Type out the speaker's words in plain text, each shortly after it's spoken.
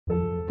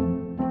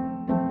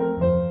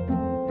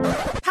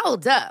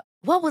Hold up.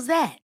 What was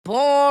that?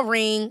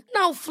 Boring.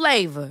 No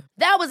flavor.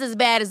 That was as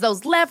bad as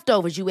those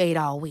leftovers you ate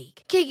all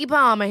week. Keke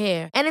Palmer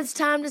here, and it's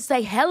time to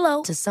say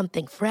hello to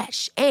something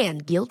fresh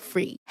and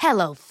guilt-free.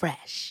 Hello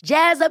Fresh.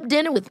 Jazz up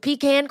dinner with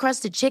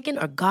pecan-crusted chicken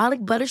or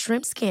garlic butter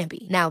shrimp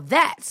scampi. Now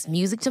that's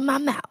music to my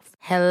mouth.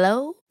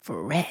 Hello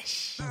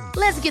Fresh.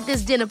 Let's get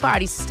this dinner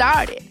party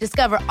started.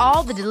 Discover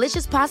all the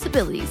delicious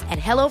possibilities at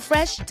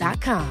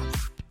hellofresh.com.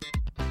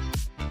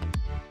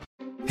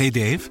 Hey,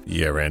 Dave.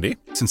 Yeah, Randy.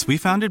 Since we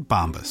founded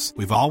Bombas,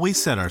 we've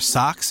always said our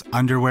socks,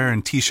 underwear,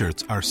 and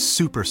T-shirts are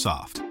super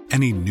soft.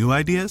 Any new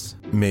ideas?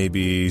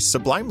 Maybe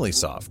sublimely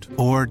soft.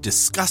 Or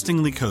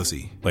disgustingly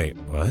cozy. Wait,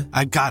 what?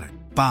 I got it.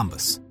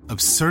 Bombas.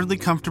 Absurdly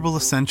comfortable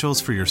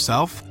essentials for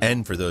yourself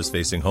and for those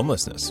facing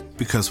homelessness.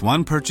 Because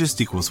one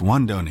purchased equals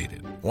one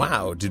donated.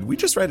 Wow, did we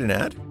just write an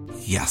ad?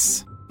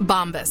 Yes.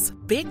 Bombas.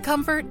 Big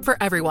comfort for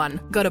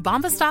everyone. Go to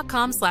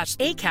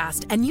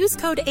bombas.com/ACAST and use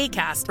code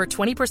ACAST for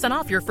 20%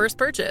 off your first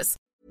purchase.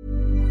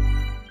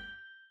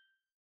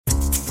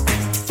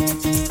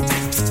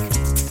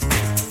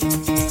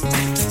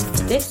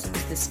 This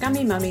is the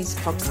Scummy Mummies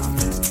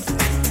podcast.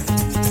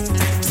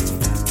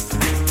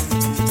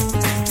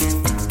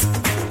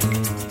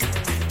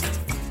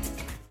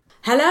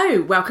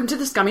 Hello, welcome to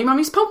the Scummy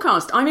Mummies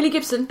podcast. I'm Millie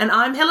Gibson. And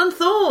I'm Helen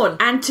Thorne.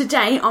 And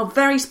today, our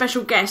very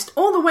special guest,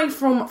 all the way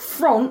from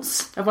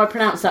France, have I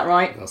pronounced that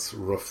right? That's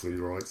roughly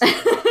right.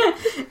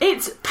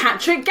 It's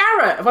Patrick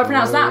Garratt. Have I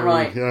pronounced that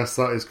right? Yes,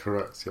 that is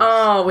correct. Yes.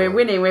 Oh, we're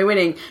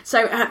winning.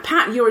 So,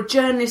 Pat, you're a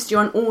journalist,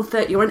 you're an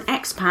author, you're an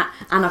expat,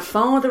 and a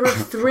father of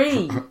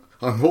three.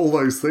 I'm all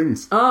those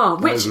things. Oh,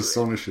 that is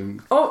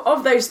astonishing.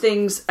 Of those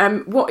things,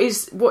 what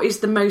is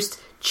the most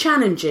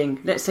challenging?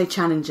 Let's say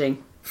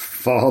challenging.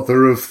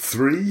 Father of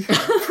three,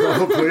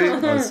 probably.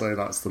 I'd say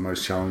that's the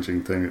most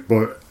challenging thing.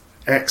 But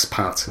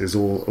expat is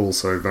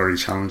also very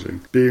challenging.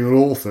 Being an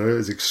author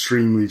is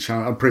extremely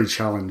challenging. I'm pretty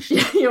challenged.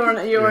 you're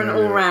an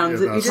all-round.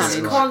 You're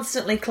just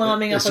constantly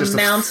climbing up a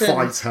mountain. It's just a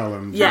fight,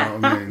 Helen. Yeah, you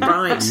know what I mean?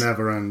 Right. It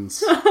never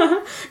ends.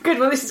 Good,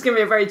 well, this is going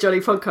to be a very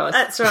jolly podcast.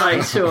 That's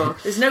right, sure.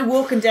 There's no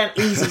walking down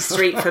easy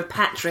street for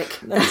Patrick.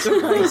 That's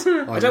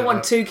right. I don't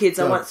want 2 kids,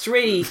 I want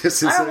 3. I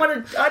don't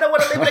want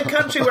to live in a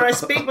country where I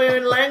speak my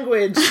own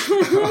language.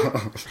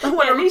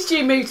 Well, at least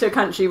you moved to a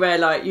country where,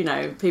 like, you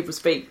know, people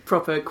speak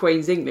proper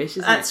Queen's English,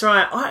 isn't That's it? right.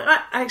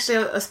 I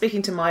was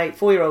speaking to my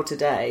 4-year-old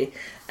today,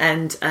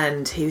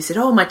 and he said,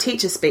 "Oh, my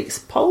teacher speaks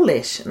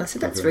Polish," and I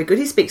said, "That's very good.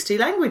 He speaks 2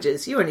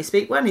 languages. You only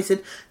speak 1." He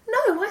said,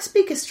 "No, I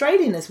speak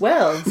Australian as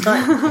well." It's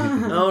like,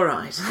 all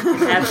right,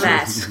 have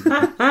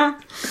that.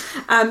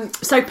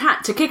 So,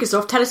 Pat, to kick us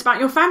off, tell us about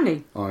your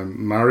family.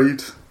 I'm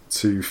married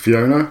to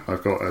Fiona.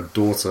 I've got a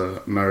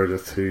daughter,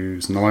 Meredith,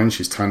 who's 9.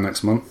 She's 10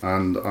 next month.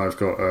 And I've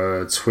got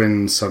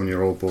twin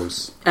 7-year-old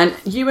boys. And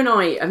you and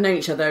I have known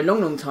each other a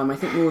long, long time, I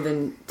think more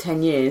than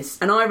 10 years.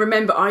 And I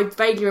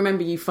vaguely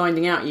remember you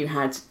finding out you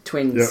had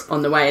twins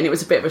on the way, and it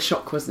was a bit of a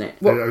shock, wasn't it?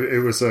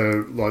 It was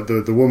like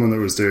the woman that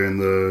was doing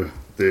the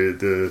scan.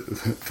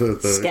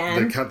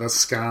 The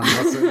scan,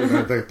 that's it. You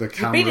know, the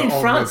camera. You've been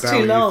in France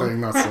too long.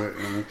 Thing, that's it.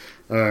 You know.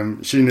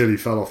 She nearly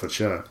fell off a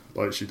chair,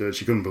 like she did.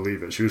 She couldn't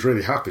believe it. She was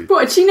really happy.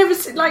 What? She never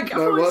like. She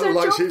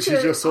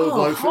just sort of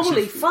like.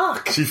 Holy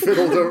fuck! She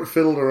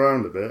fiddled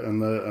around a bit,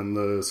 and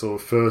the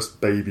sort of first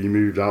baby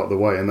moved out of the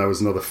way, and there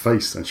was another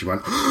face, and she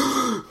went.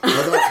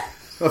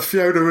 And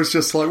Fiona was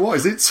just like, "What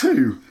is it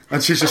 2?"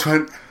 And she just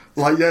went.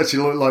 Like, yeah, she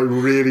looked like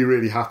really,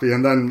 really happy,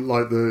 and then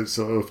like the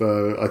sort of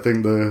I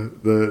think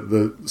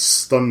the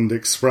stunned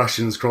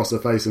expressions crossed her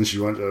face, and she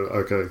went,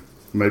 "Okay,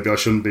 maybe I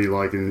shouldn't be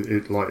like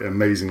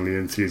amazingly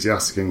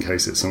enthusiastic in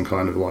case it's some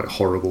kind of like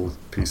horrible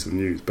piece of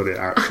news," but it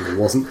actually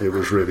wasn't. It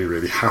was really,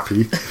 really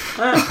happy,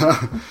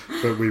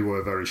 but we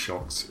were very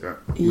shocked. Yeah,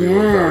 we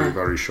were very,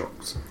 very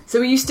shocked. So,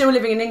 were you still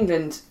living in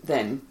England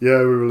then? Yeah,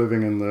 we were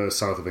living in the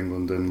south of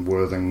England in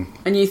Worthing,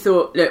 and you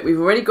thought, look, we've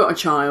already got a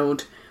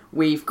child.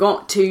 We've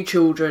got 2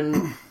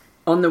 children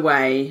on the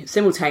way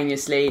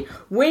simultaneously.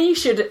 We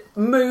should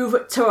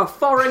move to a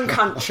foreign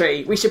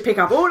country. We should pick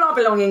up all our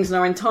belongings and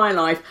our entire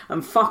life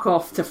and fuck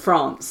off to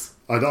France.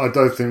 I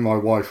don't think my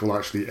wife will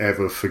actually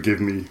ever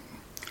forgive me.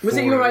 Was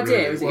it your idea?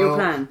 Really. Was it your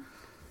plan?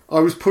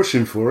 I was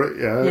pushing for it,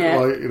 yeah. Yeah.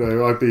 Like, you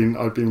know, I've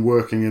been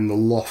working in the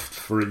loft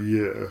for a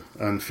year,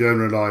 and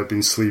Fiona and I had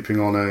been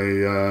sleeping on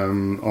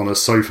a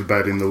sofa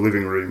bed in the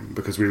living room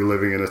because we were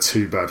living in a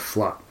 2-bed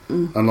flat.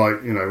 And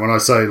like, you know, when I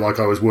say like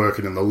I was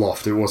working in the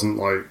loft, it wasn't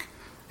like,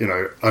 you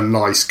know, a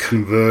nice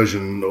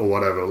conversion or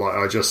whatever. Like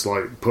I just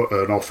like put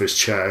an office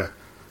chair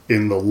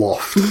in the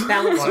loft.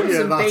 Balanced with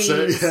some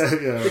beams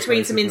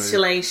between some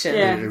insulation.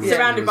 Yeah,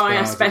 surrounded by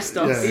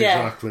asbestos.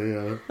 Yeah, exactly,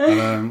 yeah.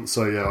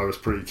 So yeah, I was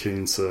pretty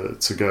keen to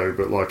go,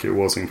 but like it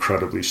was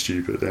incredibly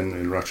stupid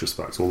in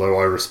retrospect, although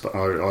I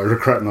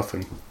regret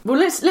nothing. Well,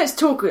 let's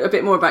talk a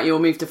bit more about your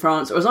move to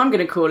France, or as I'm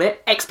going to call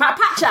it, Expat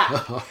Pat Chat.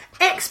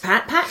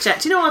 Expat Pat Chat.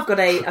 Do you know I've got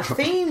a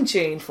theme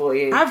tune for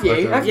you? Have you?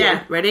 Okay. Have you?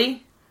 Yeah,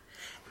 ready?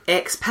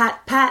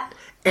 Expat Pat,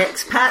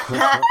 Expat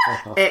Pat,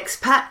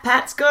 Expat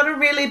Pat's got a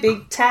really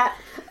big tat.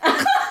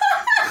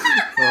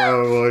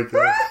 Oh my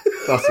god,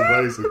 that's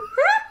amazing.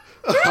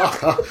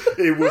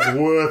 It was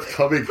worth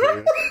coming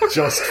here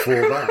just for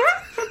that.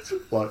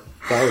 Like,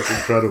 that was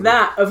incredible.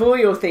 That, of all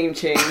your theme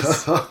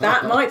tunes,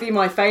 that might be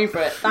my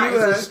favourite. That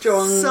is a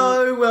strong...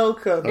 So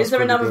welcome. Is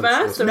there another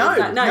verse? Or No, is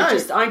that, no.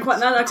 I quite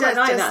like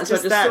that. So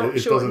just just that. short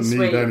It and doesn't sweet.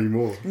 need any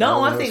more.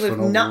 No, I think we've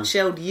phenomenal.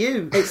 nutshelled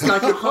you. It's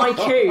like a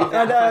haiku,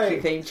 that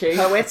fucking theme tune.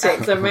 Poetic.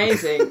 It's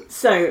amazing.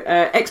 So,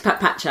 Expat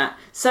Pat Chat.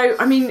 So,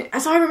 I mean,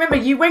 as I remember,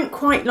 you went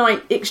quite,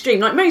 like, extreme.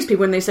 Like most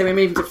people, when they say we're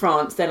moving to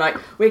France, they're like,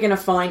 we're going to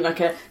find,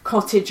 like, a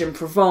cottage in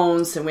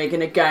Provence, and we're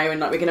going to go, and,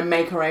 like, we're going to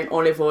make our own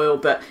olive oil,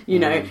 but, you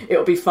know,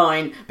 it'll be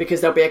fine,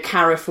 because there'll be a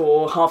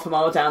Carrefour half a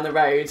mile down the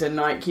road, and,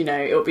 like, you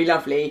know, it'll be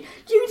lovely.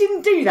 You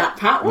didn't do that,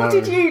 Pat. What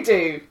did you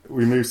do?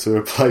 We moved to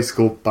a place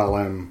called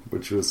Balem,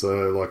 which was,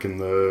 like, in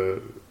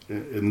the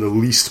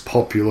least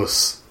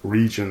populous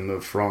region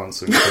of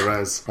France, in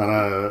Jerez,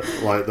 and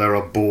like there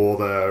are boar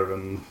there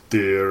and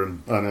deer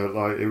and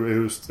like it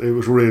was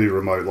really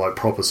remote, like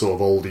proper sort of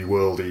oldie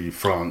worldy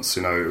France.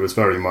 You know, it was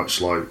very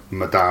much like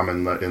Madame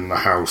in the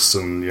house,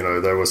 and you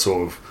know there were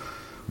sort of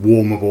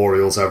war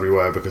memorials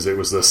everywhere because it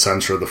was the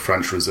centre of the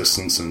French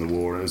resistance in the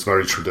war. It was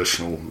very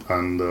traditional,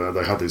 and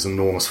they had these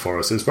enormous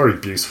forests. It's very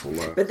beautiful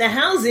there. But the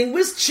housing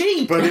was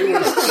cheap. But it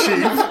was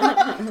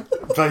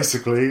cheap,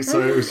 basically.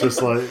 So it was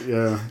just like,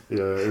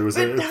 it was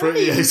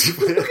pretty easy.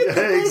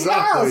 Yeah,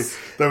 exactly. House.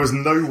 There was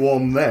no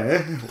one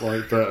there.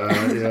 Like, but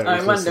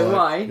I wonder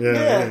why.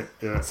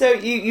 Yeah. So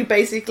you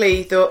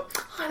basically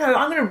thought, I know,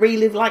 I'm going to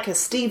relive like a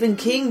Stephen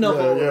King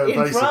novel in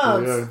basically,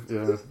 France.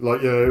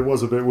 It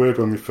was a bit weird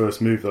when we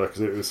first moved there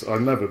because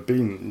I'd never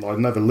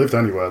lived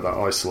anywhere that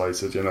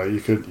isolated. You know, you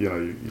could,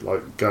 you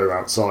like go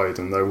outside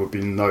and there would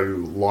be no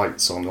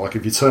lights on. Like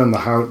if you turn the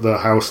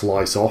house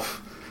light off,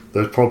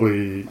 there's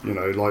probably,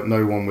 like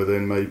no one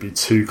within maybe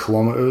 2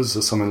 kilometres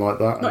or something like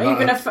that.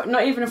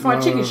 Not even a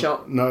fried chicken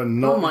shop? No,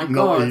 Oh my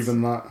God. not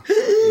even that.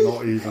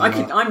 Not even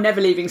that. I'm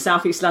never leaving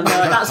South East London.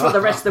 That's what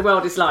the rest of the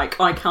world is like.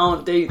 I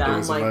can't do that. It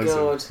was amazing.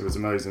 God. It was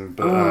amazing.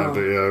 But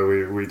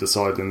we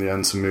decided in the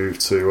end to move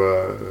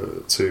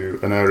to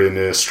an area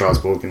near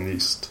Strasbourg in the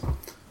east.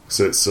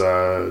 So it's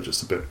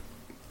just a bit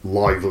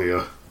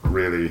livelier,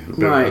 really.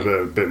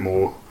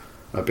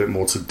 A bit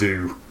more to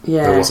do.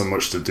 Yeah. There wasn't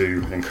much to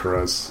do in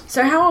Jerez.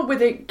 So how old were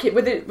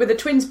the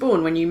twins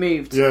born when you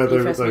moved? Yeah,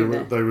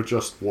 they were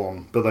just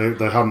one, but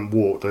they hadn't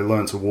walked. They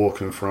learned to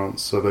walk in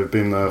France, so they've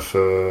been there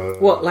for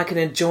What, like in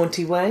a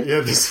jaunty way?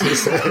 Yeah, this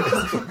is it.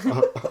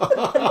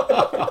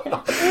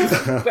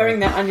 wearing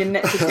their onion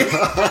necklaces.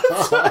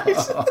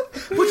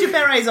 Put your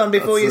berets on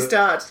before you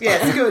start.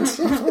 Yes, good.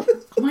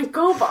 Oh my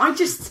God! But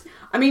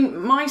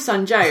my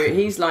son Joe,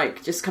 he's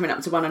like just coming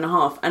up to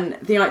 1.5, and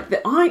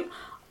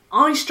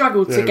I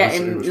struggled to get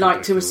him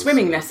like to a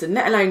swimming lesson,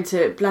 let alone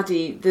to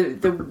bloody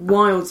the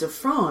wilds of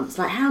France.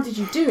 Like, how did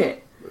you do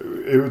it?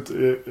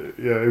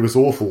 It was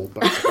awful.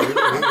 It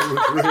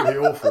was really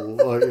awful.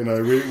 Like,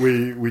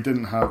 we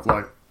didn't have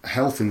like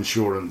health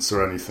insurance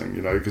or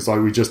anything, because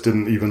we just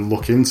didn't even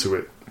look into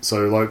it.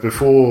 So like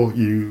before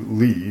you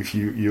leave,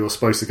 you're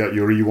supposed to get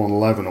your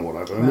E111 or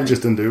whatever, and we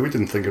just didn't do it. We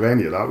didn't think of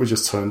any of that. We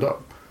just turned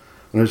up,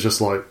 and it's just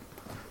like,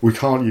 we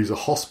can't use a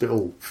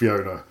hospital,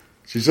 Fiona.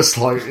 She's just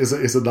like,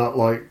 isn't that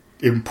like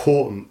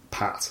important,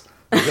 Pat?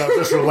 I'm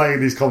just relaying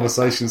these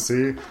conversations to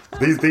you.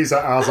 These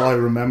are as I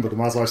remember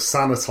them, as I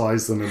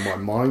sanitise them in my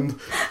mind.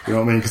 You know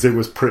what I mean? Because it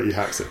was pretty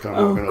hectic. I'm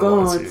not going to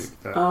lie to you.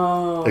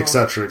 Yeah.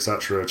 Etc.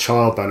 Etc.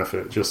 Child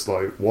benefit, just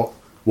like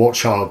what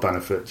child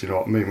benefit? Do you know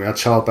what I mean? We had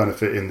child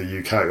benefit in the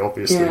UK,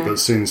 obviously, but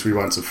as soon as we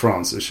went to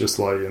France, it's just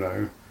like,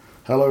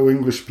 hello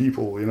English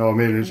people. You know what I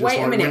mean? It's just Wait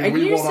like a minute,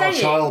 we want our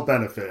child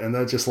benefit, and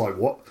they're just like,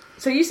 what?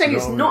 So you're saying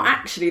it's not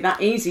actually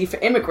that easy for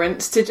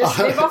immigrants to just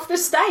live off the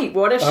state?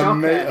 What a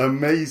shocker.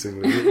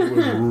 Amazingly, it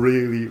was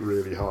really,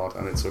 really hard,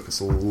 and it took us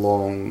a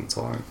long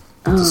time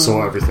to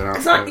sort everything out.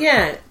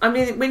 I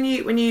mean,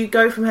 when you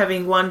go from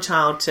having one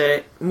child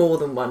to more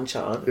than one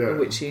child,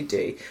 which you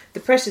do, the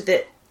pressure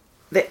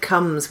that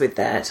comes with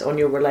that on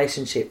your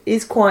relationship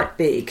is quite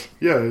big.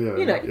 Yeah.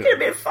 You get a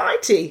bit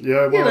fighty.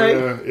 Yeah,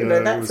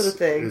 well, that sort of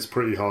thing. It's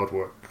pretty hard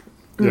work.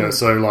 Yeah,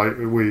 so like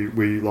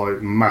we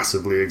like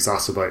massively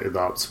exacerbated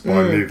that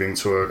by moving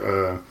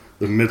to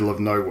the middle of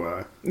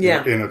nowhere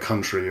in a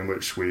country in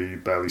which we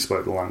barely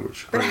spoke the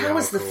language. But how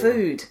was the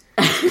food?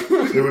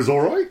 It was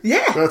all right.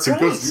 Yeah, we had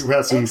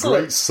some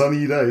great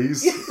sunny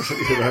days.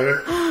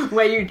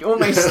 Where you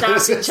almost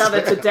stabbed each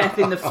other to death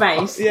in the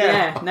face.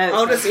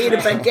 I'll just eat a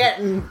baguette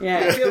and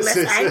feel less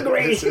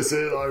angry. This is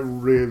it.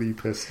 I'm really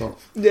pissed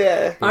off.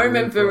 Yeah, I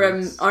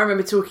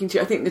remember talking to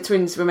you. I think the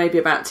twins were maybe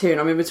about 2, and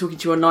I remember talking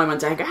to you online one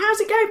day and go, "How's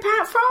it going,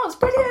 Pat? France,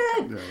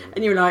 brilliant!"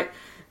 And you were like,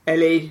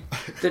 "Ellie,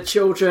 the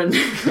children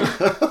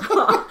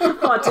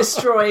are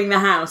destroying the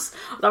house."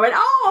 And I went,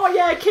 "Oh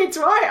yeah, kids,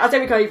 right?" I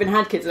don't think I even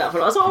had kids at that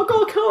point. I was like, "Oh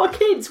god, cool,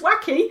 kids,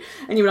 wacky."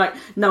 And you were like,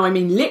 "No, I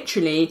mean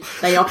literally,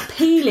 they are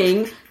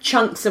peeling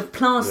chunks of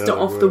plaster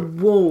off the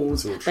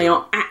walls. They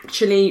are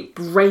actually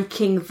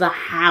breaking the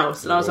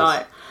house." And I was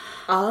like,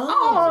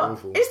 Oh,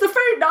 is the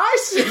food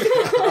nice?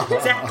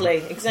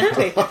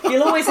 Exactly.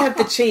 You'll always have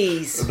the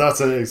cheese.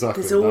 That's it,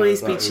 exactly. There's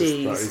always be that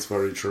cheese. That is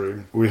very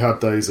true. We had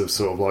days of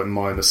sort of like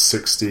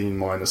 -16,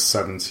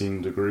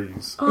 -17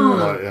 degrees.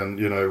 Like, and,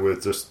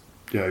 with just,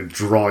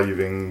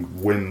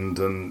 driving wind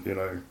and,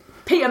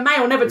 Peter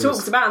Mayle never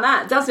talks about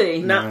that, does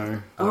he?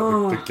 No.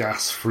 The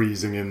gas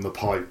freezing in the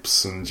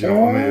pipes and, do you know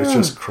what I mean? It's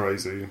just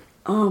crazy.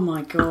 Oh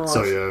my god.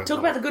 So, yeah. Talk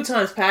about the good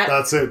times, Pat.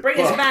 That's it. Bring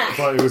us back.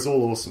 But it was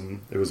all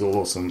awesome.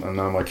 And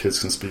now my kids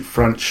can speak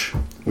French,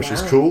 which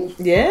is cool.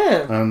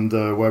 Yeah. And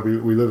where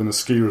we live in a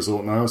ski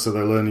resort now, so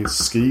they're learning to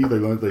ski.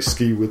 They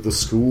ski with the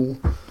school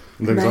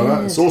and things like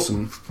that. It's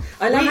awesome.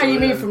 I love how you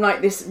move from like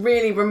this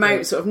really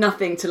remote sort of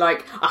nothing to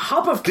like a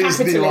hub of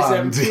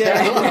capitalism.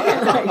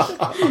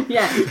 Disneyland.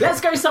 Yeah. Let's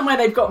go somewhere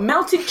they've got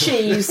melted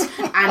cheese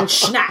and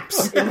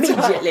schnapps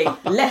immediately.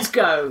 Let's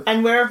go.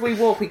 And wherever we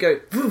walk, we go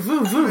voo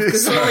voo voo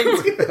because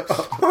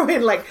we're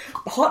in like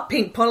hot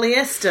pink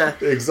polyester.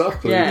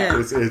 Exactly. Yeah.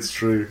 It's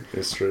true.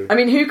 It's true. I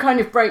mean, who kind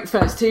of broke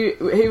first?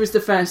 Who was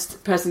the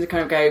first person to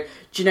kind of go,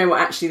 do you know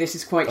what, actually this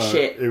is quite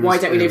shit? Why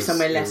don't we live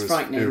somewhere less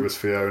frightening? It was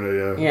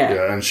Fiona,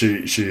 yeah. And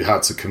she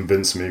had to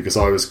convince me because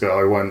I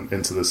went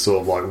into this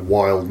sort of like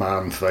wild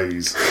man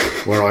phase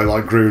where I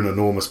like grew an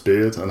enormous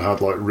beard and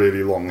had like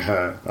really long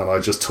hair, and I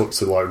just took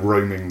to like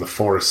roaming the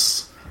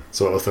forests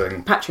sort of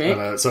thing. Patrick.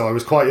 And, so I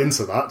was quite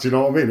into that. Do you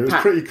know what I mean? It was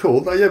pretty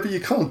cool. Yeah, but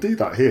you can't do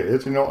that here.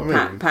 Do you know what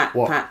I mean? Pat.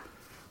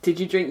 Did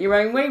you drink your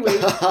own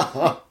wee-wee?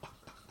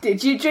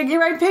 Did you drink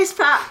your own piss,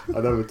 Pat? I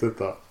never did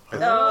that.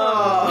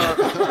 Oh.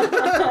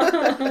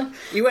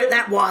 You weren't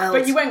that wild.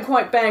 But you went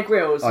quite Bear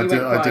Grylls. I did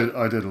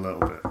a little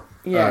bit.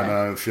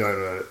 Yeah. And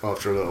Fiona,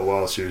 after a little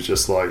while, she was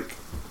just like,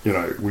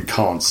 we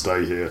can't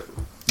stay here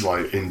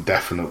like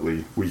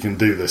indefinitely. We can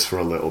do this for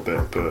a little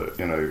bit, but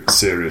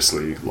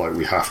seriously, like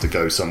we have to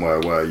go somewhere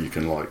where you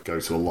can like go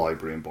to a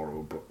library and borrow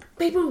a book.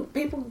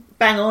 People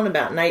bang on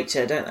about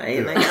nature, don't they?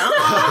 And they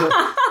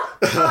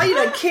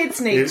go, kids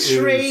need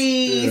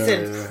trees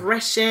and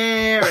fresh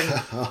air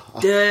and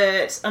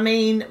dirt. I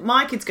mean,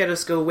 my kids go to a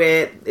school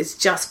where it's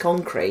just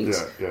concrete,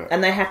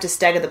 and they have to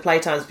stagger the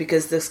playtimes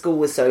because the school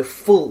was so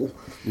full.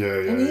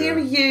 And here are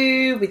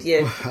you with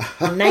your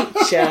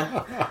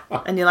nature,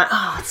 and you're like,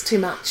 it's too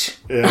much.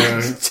 Yeah,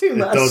 it's too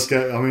much. It does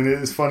get. I mean,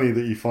 it's funny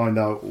that you find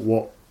out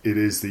what it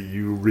is that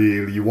you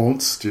really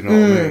want. Do you know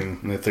what I mean?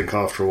 And I think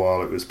after a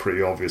while, it was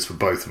pretty obvious for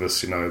both of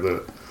us,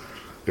 that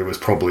it was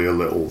probably a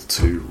little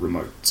too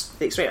remote.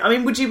 Extreme. I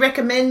mean, would you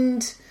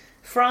recommend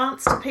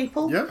France to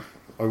people? Yeah,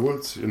 I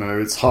would.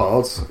 It's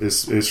hard.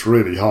 It's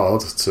really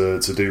hard to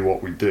do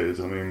what we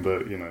did. I mean,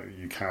 but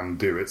you can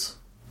do it.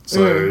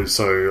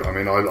 So I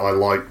mean, I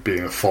like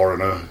being a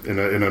foreigner in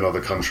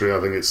another country. I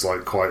think it's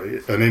like quite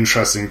an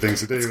interesting thing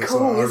to do. It's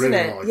cool, like, isn't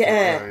really it? Like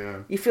Yeah,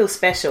 you feel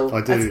special.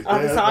 I do.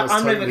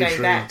 I'm never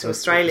going back to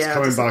Australia.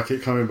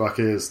 Coming back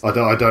is. I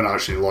don't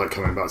actually like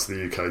coming back to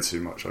the UK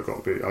too much. I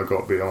got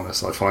to be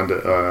honest. I find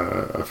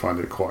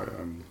it quite.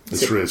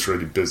 It's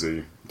really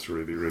busy. It's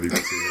really, really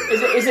busy.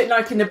 Is it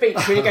like in the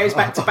beach when he goes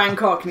back to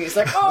Bangkok and he's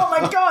like, oh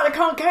my god, I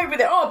can't cope with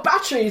it. Oh,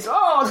 batteries.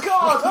 Oh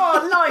god.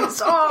 Oh,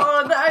 lights.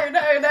 Oh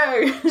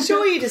no.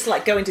 Sure, you just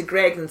like go into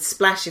Greg's and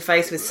splash your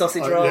face with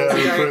sausage rolls.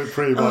 Yeah,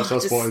 pretty much.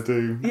 That's what I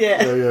do. Yeah.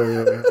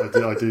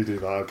 I do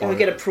that. And we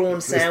get a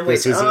prawn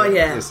sandwich.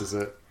 This is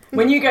it.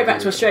 When you go back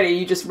to Australia,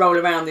 you just roll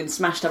around in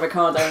smashed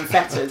avocado and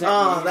feta,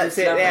 don't you? That's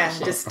it, yeah.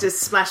 Just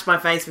splash my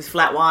face with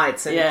flat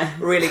whites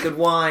and really good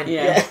wine.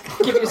 Yeah.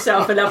 Give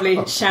yourself a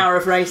lovely shower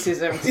of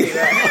racism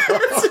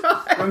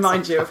to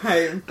remind you of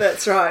home.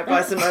 That's right,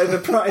 buy some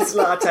overpriced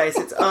lattes.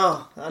 It's,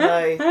 I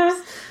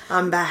know,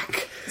 I'm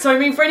back. So, I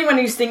mean, for anyone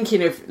who's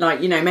thinking of, like,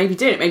 maybe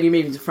doing it, maybe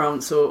moving to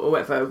France or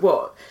whatever,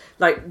 what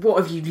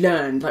have you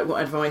learned? Like,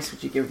 what advice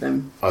would you give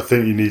them? I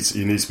think you need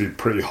to be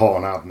pretty hot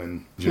on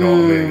admin. Do you know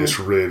what I mean? It's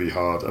really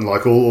hard, and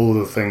like all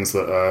the things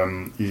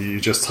that you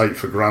just take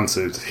for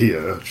granted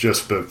here,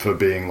 just for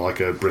being like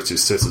a British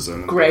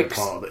citizen. Greg's,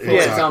 for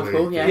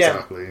example,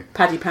 exactly.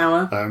 Paddy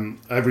Power.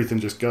 Everything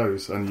just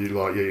goes, and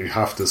you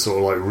have to sort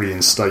of like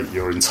reinstate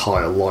your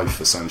entire life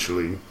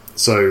essentially.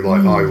 So,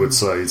 like, I would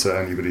say to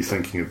anybody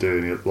thinking of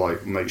doing it,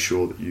 like, make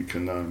sure that you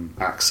can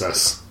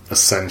access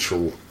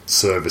essential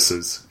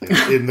services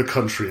in the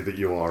country that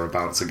you are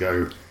about to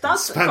go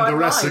spend the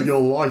rest of your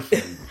life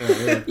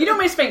in. You'd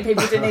almost think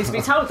people didn't need to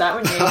be told that,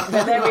 wouldn't you?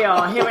 But there we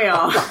are, here we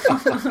are.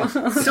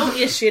 Sort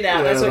your shit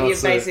out, that's what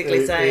you're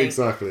basically saying.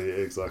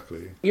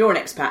 Exactly. You're an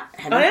expat,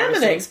 Helen. I am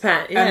an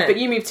expat, yeah. But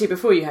you moved here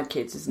before you had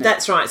kids, isn't it?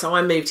 That's right, so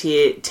I moved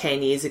here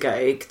 10 years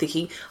ago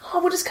thinking,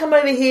 we'll just come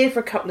over here for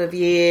a couple of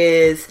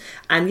years.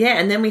 And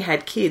then we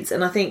had kids,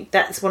 and I think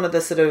that's one of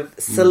the sort of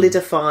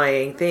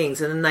solidifying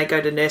things. And then they go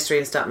to nursery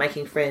and start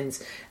making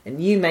friends,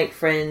 and you make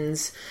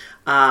friends.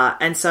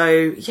 And so,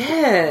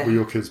 Were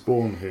your kids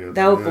born here?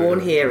 They were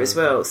born here as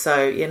well.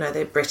 So,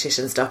 they're British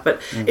and stuff.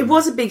 But it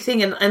was a big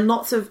thing. And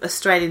lots of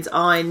Australians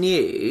I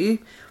knew,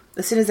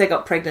 as soon as they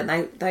got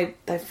pregnant, they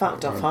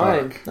fucked off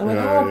home. They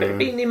went, better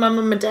be near my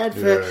mum and dad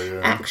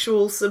for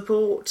actual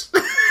support.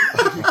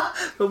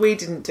 But we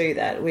didn't do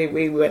that.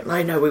 We went,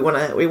 no, we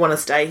want to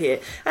stay here.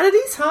 And it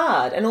is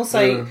hard. And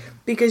also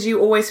because you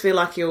always feel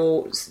like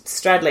you're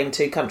straddling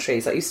two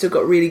countries. Like you've still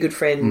got really good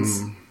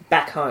friends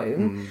back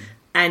home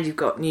and you've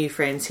got new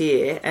friends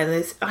here.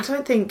 And I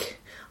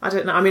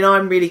don't know. I mean,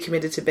 I'm really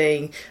committed to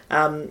being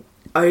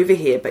over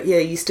here, but yeah,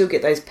 you still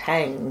get those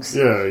pangs.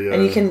 Yeah.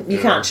 And you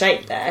can't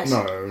shake that.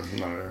 No.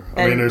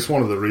 I mean, it's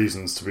one of the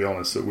reasons, to be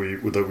honest, that we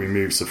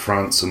moved to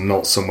France and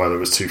not somewhere that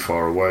was too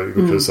far away,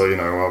 because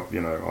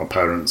our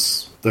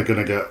parents, they're going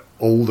to get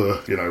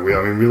older.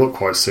 We look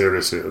quite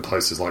seriously at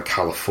places like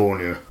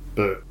California,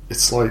 but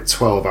it's like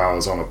 12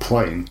 hours on a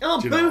plane. Oh,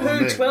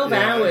 boo-hoo, 12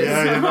 hours.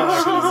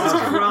 Jesus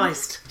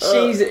Christ.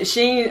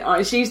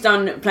 She's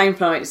done plane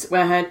flights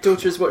where her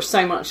daughter has watched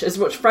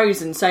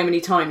Frozen so many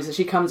times that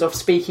she comes off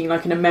speaking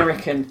like an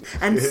American.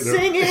 And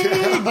singing!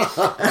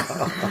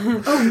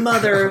 Oh,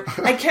 mother,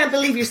 I can't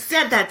believe you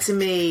said that to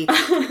me.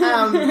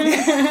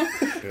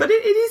 But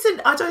it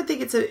isn't, I don't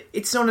think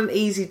it's not an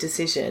easy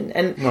decision.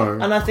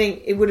 And I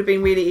think it would have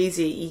been really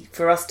easy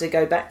for us to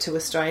go back to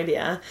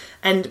Australia.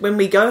 And when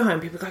we go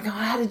home, people are going, oh,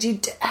 how do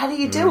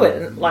you do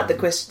it? And like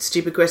the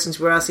stupid questions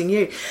we're asking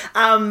you.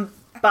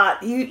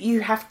 But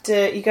you have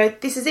to, you go,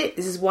 this is it.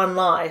 This is one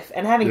life.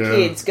 And having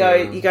kids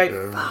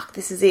fuck,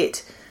 this is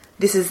it.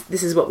 This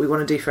is what we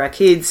want to do for our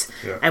kids,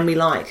 and we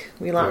like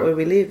where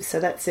we live.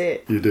 So that's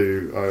it. You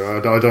do.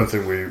 I don't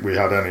think we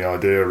had any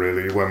idea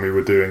really when we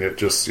were doing it.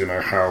 Just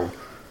how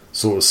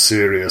sort of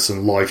serious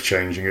and life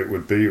changing it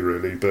would be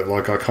really. But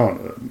like I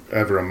can't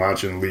ever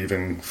imagine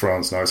leaving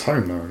France now. It's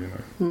home now.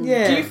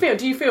 Yeah.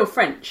 Do you feel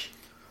French?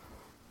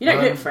 You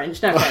don't look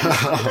French, no.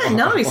 I don't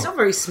know. It's not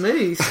very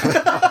smooth.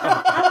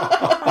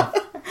 I'm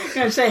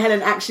going to say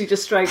Helen actually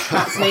just stroked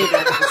Pat's knee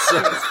there.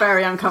 It's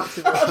very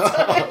uncomfortable.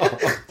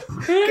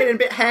 Getting a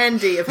bit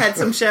handy. I've had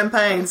some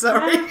champagne.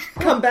 Sorry.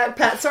 Come back,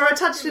 Pat. Sorry, I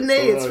touched your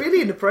knee. It's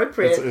really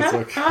inappropriate. It's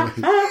okay.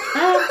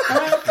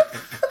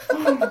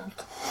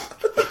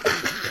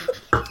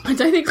 I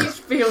don't think you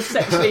feel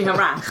sexually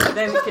harassed. I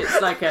don't think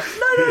it's like a... No.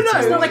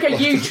 It's not like a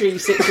U-tree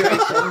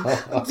situation.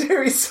 I'm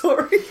very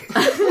sorry.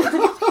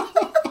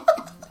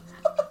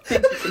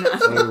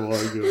 Oh my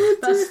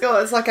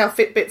god! It's like our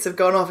Fitbits have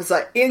gone off. It's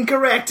like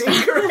incorrect.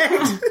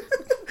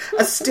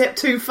 A step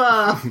too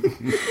far.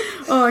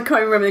 Oh, I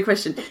can't remember the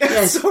question.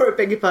 Yes, sorry,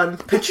 beg your pardon.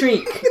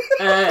 Patrice.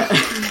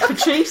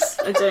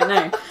 I don't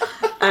know.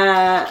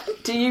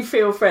 Do you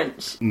feel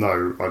French?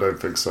 No, I don't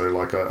think so.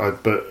 Like I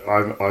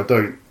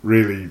don't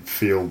really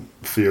feel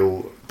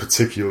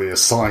particularly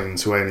assigned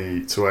to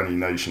any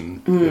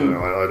nation.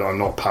 I'm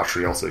not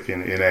patriotic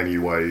in any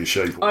way,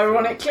 shape, or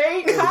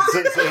ironically.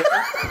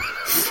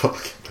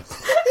 Fuck.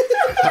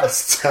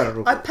 That's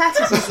terrible. I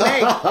patted his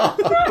leg.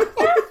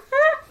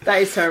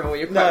 That is terrible.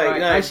 You're quite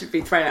right. I should be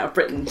thrown out of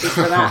Britain just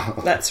for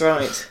that. That's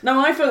right. No,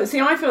 I feel the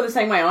same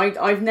way.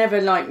 I've never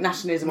liked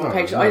nationalism or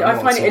patriotism.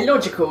 I find it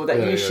illogical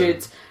that you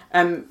should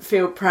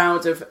feel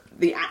proud of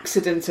the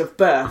accident of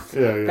birth.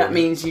 That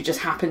means you just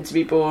happen to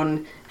be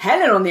born.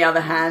 Helen, on the other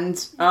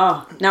hand,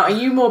 now are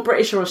you more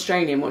British or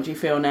Australian? What do you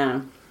feel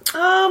now?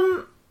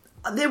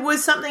 There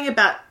was something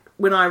about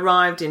when I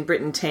arrived in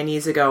Britain 10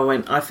 years ago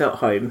when I felt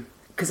home.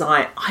 Because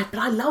but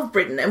I love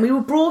Britain, and we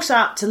were brought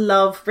up to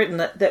love Britain.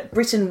 That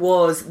Britain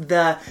was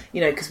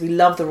because we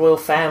love the royal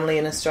family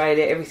in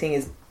Australia. Everything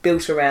is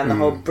built around the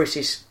whole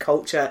British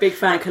culture. Big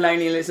fan of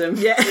colonialism.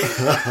 Yeah,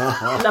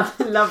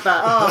 love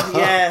that. Oh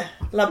yeah,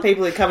 love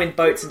people who come in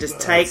boats and just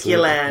take your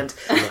land.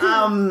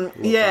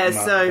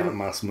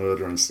 Mass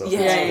murder and stuff.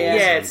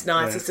 Yeah, it's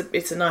nice. Yeah.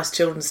 It's a nice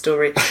children's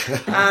story.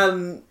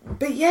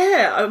 But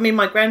yeah, I mean,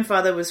 my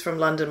grandfather was from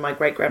London. My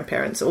great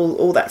grandparents,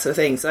 all that sort of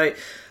thing. So.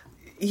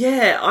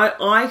 Yeah,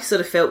 I sort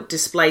of felt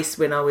displaced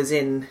when I was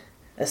in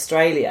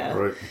Australia,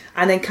 right.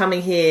 And then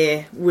coming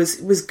here was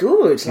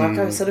good. Like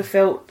I sort of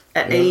felt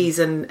at ease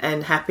and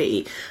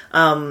happy,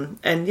 and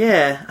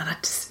I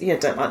just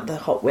don't like the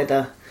hot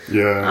weather.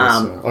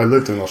 Yeah, I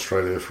lived in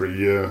Australia for a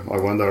year. I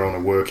went there on a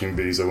working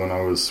visa when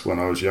I was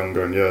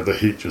younger, and the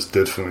heat just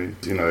did for me,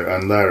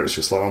 And there, it's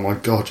just like, oh my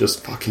god,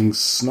 just fucking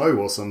snow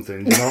or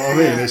something. You know what I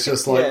mean? It's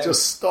just like,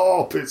 just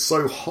stop. It's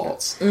so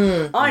hot.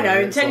 I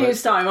know. In 10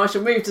 years' time, I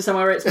shall move to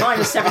somewhere where it's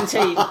minus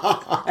 17,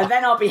 and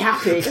then I'll be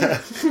happy.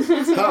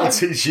 That'll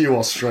teach you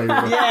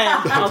Australia.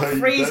 Yeah, I'll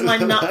freeze my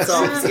nuts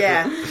off.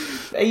 Yeah.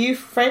 Are you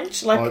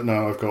French?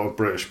 No, I've got a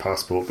British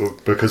passport,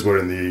 but because we're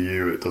in the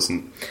EU, it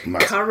doesn't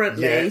matter.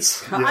 Currently.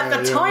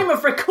 At the time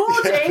of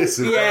recording.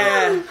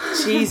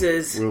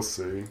 Jesus. We'll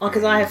see.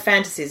 Because I have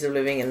fantasies of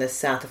living in the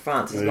south of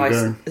France,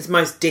 as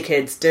most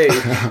dickheads do.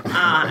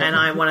 And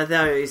I'm one of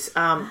those.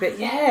 But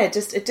yeah, it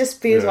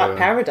just feels like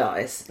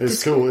paradise.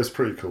 It's cool. It's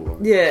pretty cool.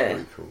 Yeah. It's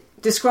pretty cool.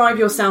 Describe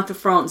your south of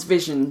France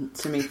vision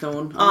to me,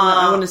 Thorne.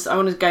 I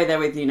want to go there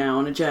with you now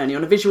on a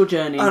visual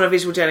journey. On a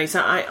visual journey.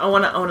 So I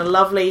want a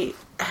lovely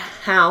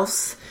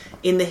house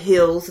in the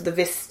hills, the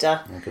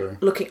vista,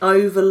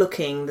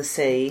 overlooking the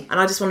sea, and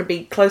I just want to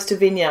be close to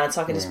vineyards,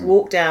 so I can just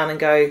walk down and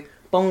go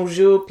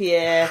bonjour,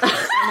 Pierre,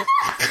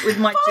 with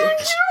my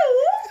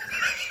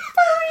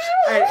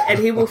and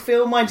he will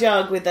fill my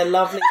jug with a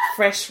lovely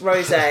fresh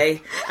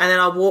rosé, and then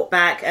I'll walk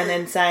back and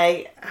then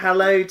say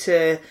hello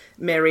to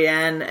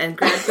Marianne and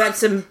grab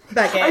some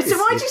baguettes. So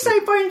why do you say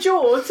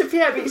bonjour to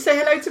Pierre, but you say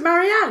hello to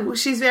Marianne? Well,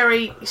 she's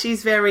very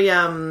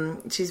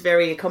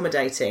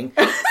accommodating.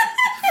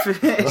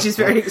 She's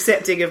very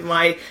accepting of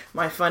my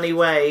funny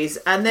ways,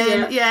 and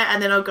then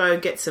and then I'll go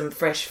and get some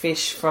fresh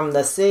fish from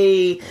the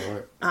sea,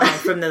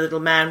 from the little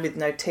man with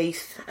no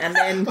teeth, and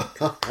then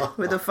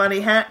with a funny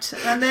hat,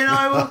 and then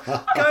I will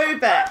go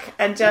back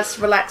and just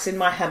relax in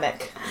my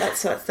hammock.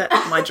 That's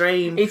my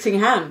dream. Eating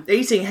ham.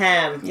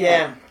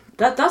 Yeah.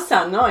 That does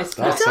sound nice.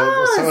 That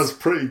sounds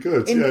pretty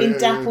good. In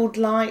dappled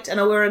light, and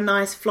I wear a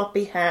nice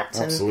floppy hat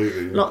and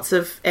lots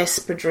of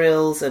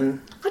espadrilles,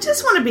 and I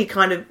just want to be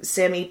kind of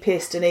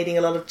semi-pissed and eating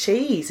a lot of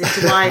cheese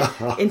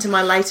into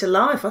my later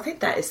life. I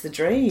think that is the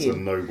dream. It's a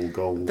noble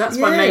goal. That's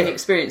my main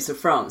experience of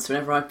France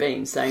whenever I've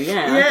been. So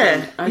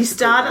you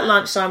start at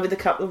lunchtime with a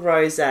couple of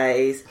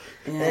rosés.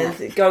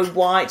 Then go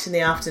white in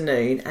the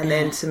afternoon, and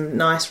then some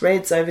nice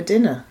reds over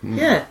dinner.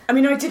 Yeah, I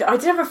mean, I did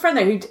have a friend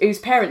though whose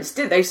parents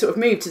did. They sort of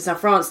moved to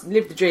South France,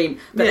 lived the dream,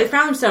 but they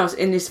found themselves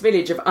in this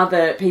village of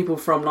other people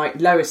from like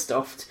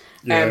Lowestoft.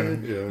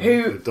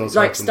 Who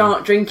like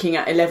start drinking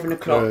at 11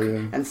 o'clock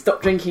and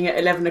stop drinking at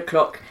 11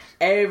 o'clock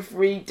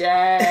every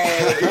day.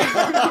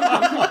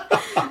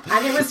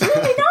 And it was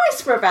really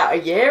nice for about a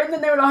year, and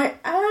then they were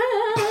like,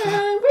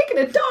 we're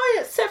going to die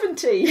at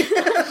 70.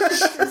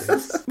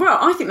 Well,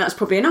 I think that's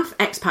probably enough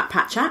Expat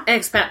Pat Chat.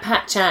 Expat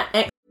Pat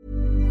Chat.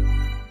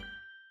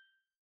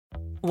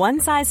 One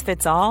size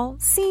fits all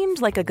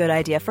seemed like a good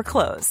idea for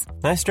clothes.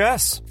 Nice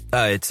dress.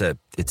 It's a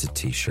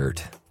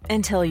t-shirt.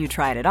 Until you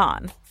tried it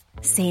on.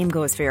 Same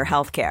goes for your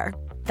healthcare.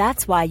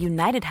 That's why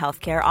United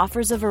Healthcare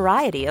offers a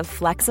variety of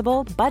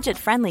flexible,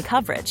 budget-friendly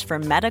coverage for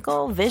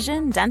medical,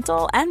 vision,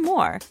 dental, and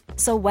more.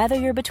 So whether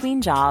you're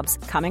between jobs,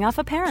 coming off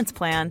a parent's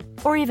plan,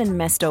 or even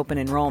missed open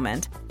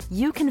enrollment,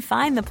 you can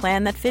find the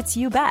plan that fits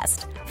you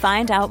best.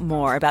 Find out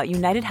more about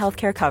United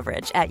Healthcare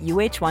coverage at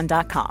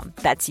uh1.com.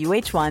 That's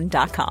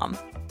uh1.com.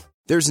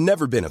 There's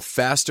never been a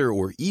faster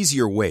or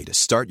easier way to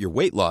start your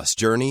weight loss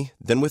journey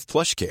than with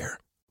PlushCare.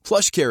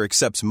 PlushCare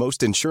accepts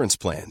most insurance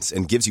plans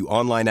and gives you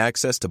online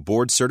access to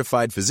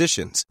board-certified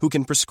physicians who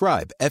can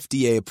prescribe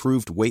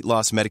FDA-approved weight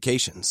loss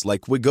medications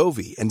like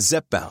Wegovy and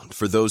Zepbound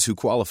for those who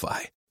qualify.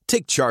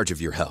 Take charge of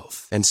your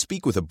health and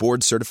speak with a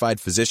board-certified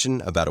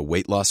physician about a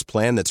weight loss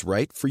plan that's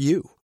right for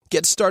you.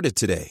 Get started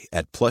today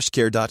at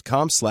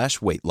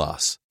plushcare.com/weight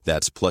loss.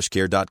 That's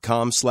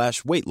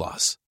plushcare.com/weight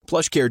loss.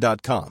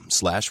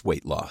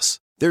 plushcare.com/weight loss.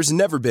 There's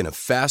never been a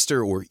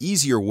faster or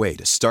easier way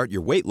to start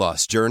your weight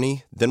loss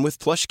journey than with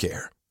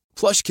PlushCare.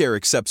 PlushCare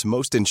accepts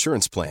most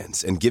insurance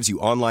plans and gives you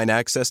online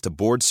access to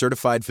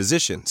board-certified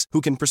physicians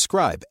who can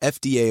prescribe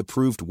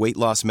FDA-approved weight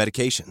loss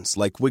medications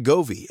like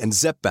Wegovy and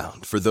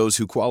Zepbound for those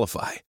who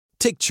qualify.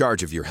 Take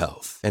charge of your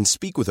health and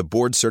speak with a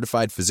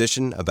board-certified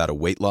physician about a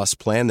weight loss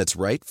plan that's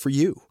right for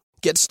you.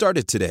 Get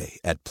started today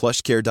at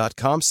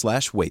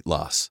plushcare.com/weight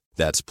loss.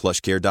 That's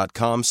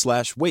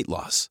plushcare.com/weight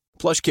loss.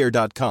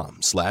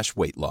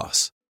 plushcare.com/weight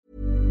loss.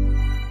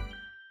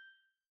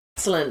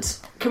 Excellent.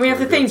 Can we have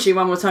the theme tune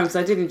one more time, because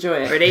I did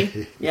enjoy it.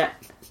 Ready? Yeah.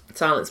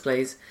 Silence,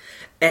 please.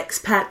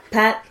 Expat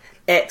Pat,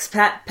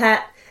 Expat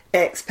Pat,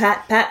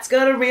 Expat Pat's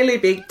got a really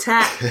big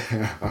tat.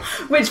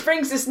 Which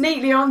brings us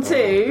neatly on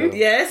to...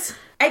 Yes?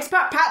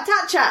 Expat Pat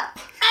Tat Chat.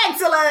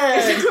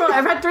 Excellent!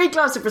 I've had 3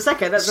 glasses of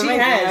Prosecco. That's she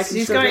amazing. has.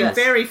 She's going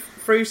very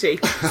fruity.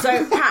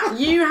 So, Pat,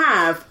 you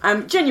have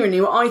genuinely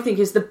what I think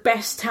is the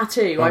best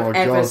tattoo I've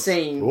ever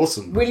seen.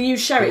 Awesome. Will you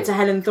show it to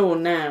Helen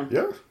Thorne now?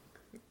 Yeah.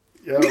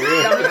 Yeah,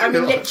 I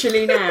mean,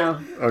 literally now.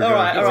 Okay. All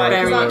right.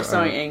 Very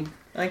exciting.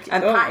 Like,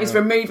 and Pat is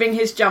removing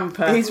his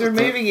jumper. He's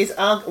removing his...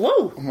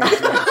 Whoa! Oh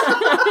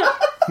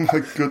my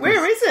goodness.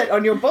 Where is it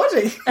on your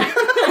body?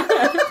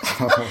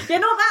 You're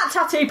not that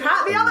tattoo,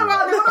 Pat. The other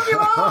one. The one on your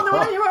arm. The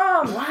one on your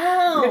arm.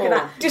 Wow. Look at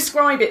that.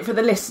 Describe it for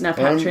the listener,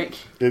 Patrick.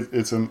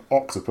 It's an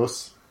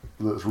octopus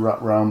that's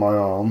wrapped around my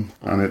arm,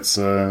 and it's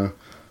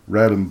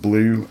red and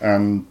blue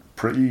and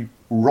pretty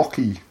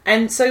rocky.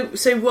 And so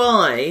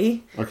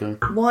why? Okay.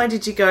 Why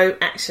did you go,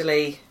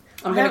 actually...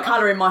 I'm going to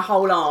colour in my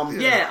whole arm.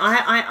 Yeah,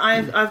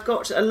 I've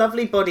got a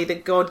lovely body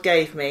that God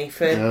gave me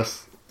for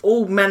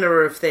all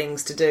manner of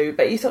things to do.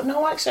 But you thought,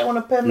 no, actually, I want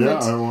a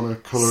permanent I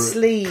want to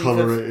sleeve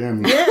colour it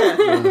in.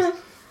 Yeah.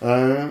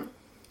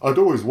 I'd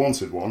always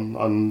wanted one,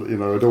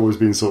 and I'd always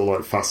been sort of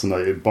like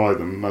fascinated by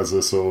them as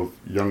a sort of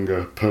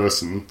younger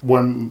person.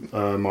 When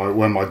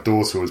my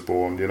daughter was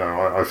born,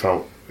 I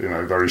felt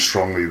very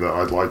strongly that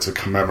I'd like to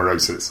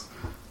commemorate it.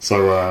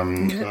 So,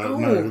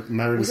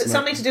 was it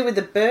something to do with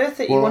the birth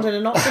that you wanted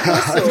an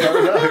octopus?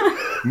 Or?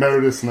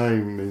 Meredith's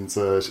name means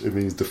it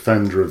means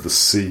defender of the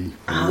sea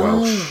in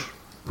Welsh.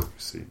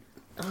 See.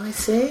 I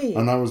see.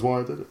 And that was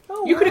why I did it.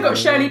 You could have got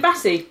Shirley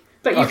Bassey,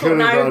 but you thought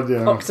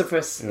no,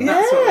 octopus.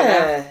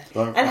 Yeah.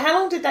 And how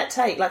long did that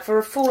take? Like for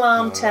a full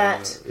arm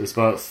tat? It's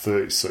about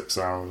 36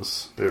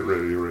 hours. It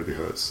really, really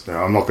hurts.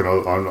 Yeah, I'm not gonna.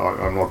 I'm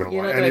not gonna.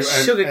 You're not gonna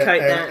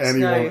sugarcoat that.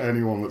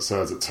 Anyone that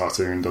says that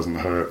tattooing doesn't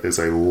hurt is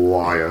a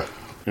liar.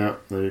 Yeah,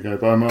 there you go.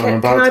 But I'm Can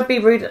about... I be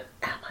rude?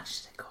 How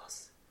much did it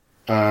cost?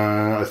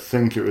 I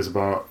think it was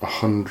about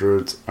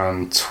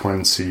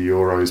 120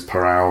 euros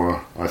per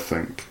hour, I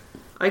think.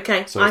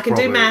 Okay, So I can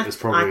do math.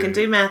 probably- I can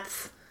do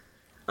maths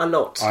a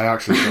lot. I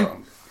actually got...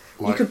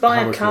 You could buy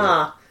how a much was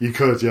car. it? You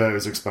could, yeah, it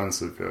was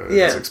expensive. It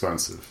was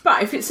expensive.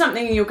 But if it's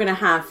something you're going to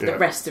have the Yeah.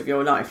 rest of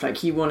your life,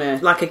 like you want to...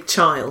 Like a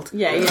child.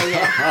 Yeah.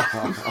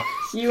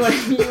 you want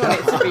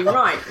it to be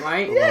right?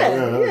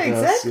 Yeah, I guess,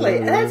 exactly. yeah,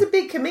 And yeah. that's a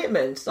big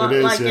commitment. Like, It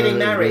is, like getting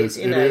yeah, married, it is,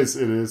 you know.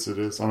 It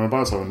is. I'm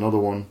about to have another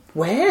one.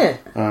 Where?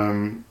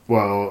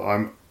 Well,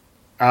 I'm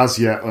as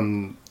yet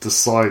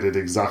undecided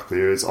exactly.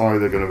 It's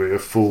either going to be a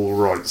full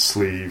right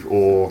sleeve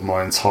or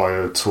my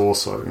entire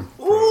torso.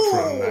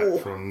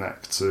 From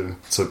neck to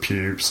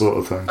pube sort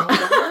of thing.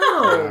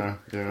 Wow.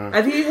 Yeah.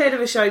 Have you heard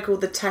of a show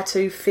called The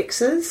Tattoo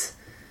Fixers?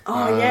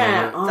 Oh,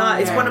 yeah.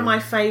 It's one of my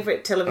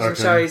favourite television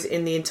shows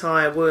in the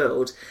entire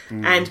world.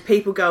 And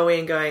people go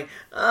in going,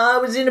 I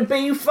was in a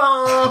bee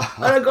farm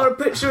and I got a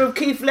picture of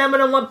Keith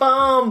Lemon on my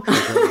bum.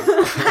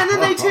 And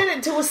then they turn it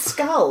into a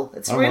skull.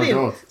 It's my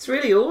God. it's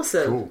really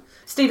awesome. Cool.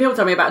 Steve Hill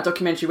told me about a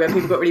documentary where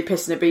people got really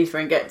pissed in Ibiza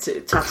and get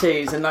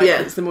tattoos, and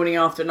it's the morning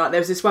after, and like there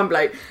was this one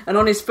bloke, and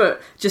on his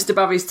foot, just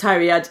above his toe,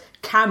 he had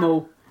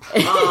camel.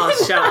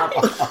 Oh, shut up.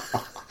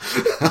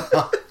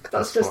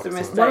 That's just a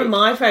mistake. One of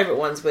my favourite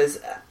ones was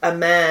a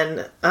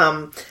man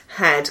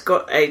had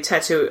got a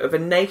tattoo of a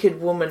naked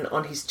woman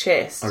on his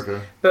chest,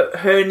 but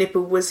her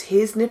nipple was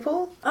his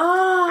nipple.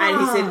 Oh. And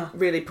he said,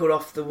 really put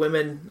off the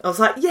women. I was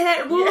like,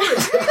 yeah, it would.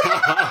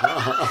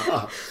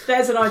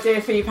 There's an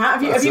idea for you,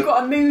 Pat. Have you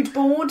got a mood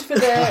board for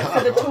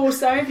the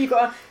torso? Have you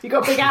got a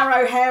big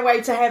arrow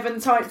hairway to heaven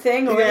type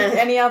thing, or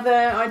any other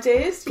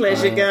ideas?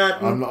 Pleasure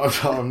garden.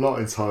 I'm not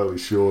entirely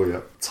sure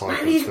yet.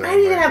 Maybe you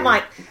can have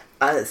like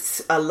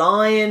a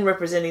lion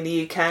representing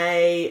the UK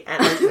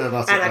and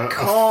a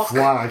cock. A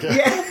flag.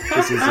 Yeah.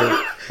 This is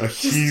a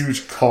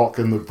huge cock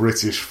in the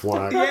British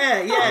flag.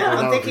 Yeah.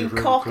 I'm thinking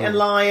really cock and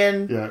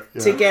lion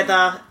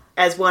together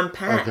as one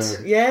pat.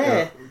 Okay.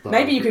 Yeah.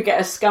 Maybe you could get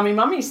a Scummy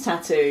Mummies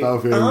tattoo. That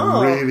would be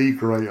a really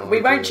great idea.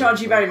 We won't charge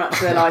you very much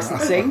for the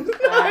licensing.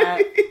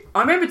 I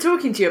remember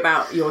talking to you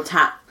about your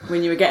tat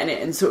when you were getting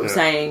it and sort of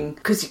saying...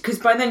 Because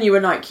by then you were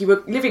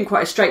living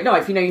quite a straight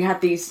life. You know, you had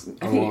these...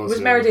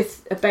 Was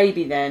Meredith a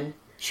baby then?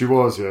 She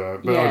was, yeah.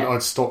 But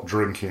I'd stopped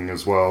drinking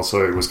as well,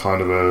 so it was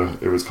kind of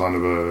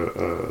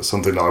a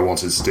something that I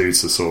wanted to do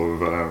to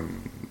sort of...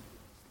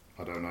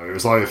 I don't know.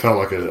 It felt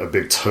like a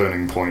big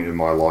turning point in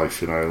my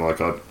life, you know.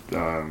 Like I'd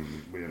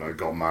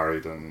got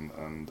married and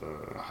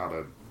had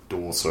a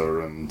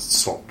daughter and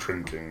stopped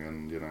drinking,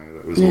 and, you know,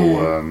 it was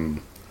all...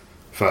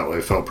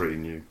 It felt pretty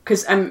new.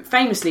 Because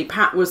famously,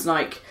 Pat was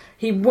like...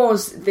 He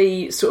was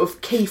the sort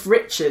of Keith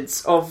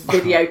Richards of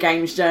video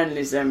games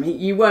journalism.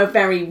 You were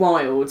very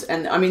wild,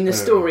 and I mean the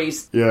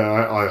stories.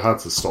 Yeah, I had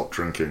to stop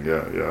drinking.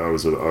 Yeah, I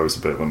was a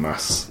bit of a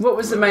mess. What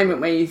was the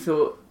moment where you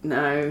thought,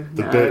 no?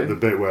 The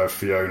bit where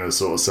Fiona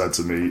sort of said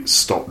to me,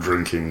 "Stop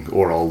drinking,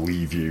 or I'll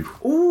leave you."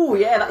 Oh,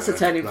 yeah, that's a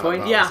turning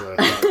point.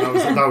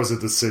 That was a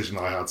decision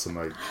I had to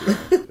make.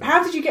 Yeah.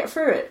 How did you get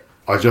through it?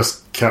 I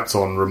just kept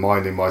on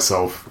reminding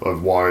myself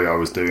of why I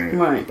was doing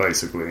it,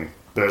 basically.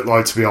 But,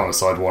 like, to be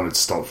honest, I'd wanted to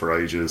stop for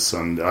ages,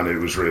 and it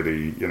was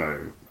really, you know...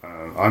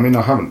 I mean,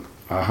 I haven't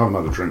had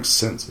a drink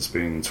since. It's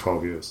been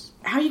 12 years.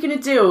 How are you going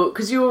to deal...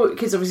 Because your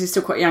kids obviously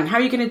still quite young. How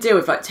are you going to deal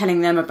with, like,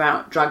 telling them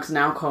about drugs and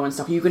alcohol and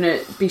stuff? Are you going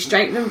to be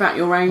straight with them about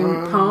your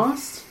own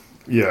past?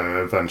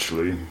 Yeah,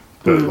 eventually.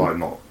 But, like,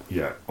 not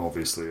yet,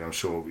 obviously. I'm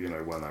sure, you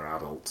know, when they're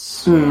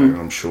adults, you know,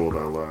 I'm sure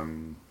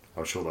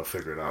they'll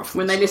figure it out for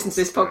when they listen to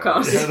this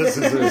podcast. Yeah, this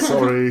is it.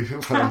 Sorry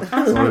about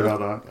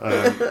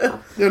that.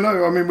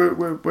 I mean,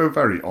 we're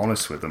very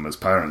honest with them as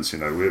parents. You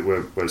know,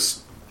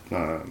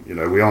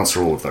 we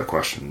answer all of their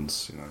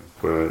questions. You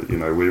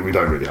know, we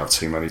don't really have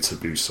too many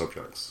taboo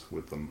subjects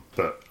with them.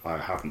 But I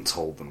haven't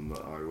told them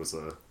that I was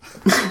a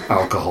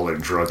alcoholic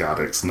drug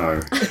addict.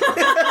 No.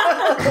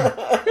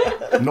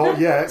 Not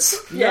yet.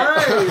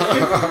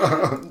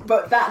 Yeah.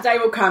 But that day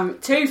will come.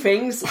 Two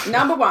things.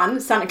 Number one,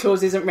 Santa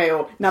Claus isn't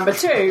real. Number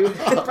two,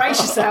 brace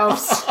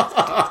yourselves.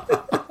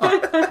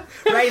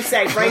 Rave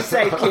safe,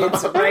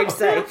 kids. Rave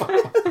safe.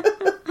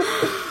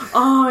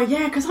 Oh,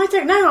 yeah, because I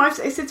don't know.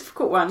 It's a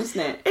difficult one, isn't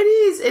it? It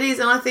is.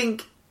 And I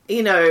think,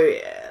 you know,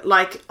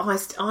 like, I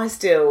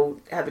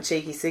still have a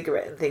cheeky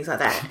cigarette and things like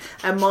that.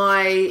 And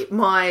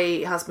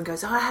my husband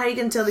goes, how are you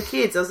going to tell the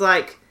kids? I was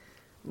like,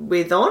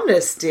 with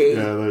honesty.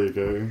 Yeah, there you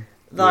go.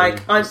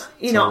 Like, I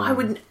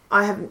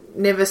have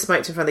never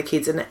smoked in front of the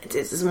kids, and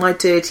this is my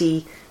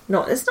dirty...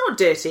 it's not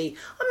dirty.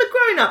 I'm a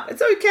grown-up.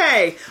 It's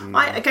okay.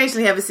 I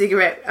occasionally have a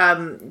cigarette,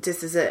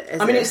 just as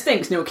a... it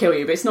stinks and it'll kill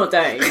you, but it's not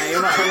dirty. You know,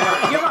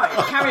 you're right.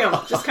 Carry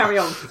on. Just carry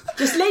on.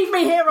 Just leave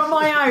me here on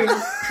my own.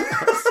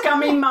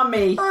 Scummy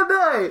mummy. Oh,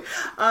 no.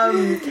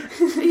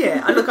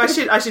 Yeah, look, I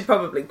should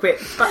probably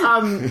quit. But I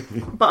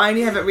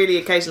only have it really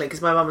occasionally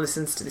because my mum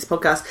listens to this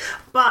podcast.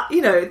 But,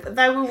 you know,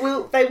 they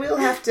will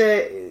have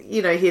to,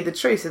 you know, hear the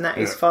truth, and that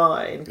is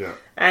fine. Yeah.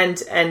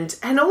 And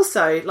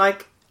also,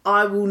 like...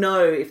 I will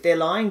know if they're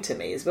lying to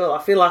me as well.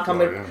 I feel like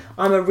I'm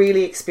a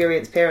really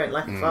experienced parent.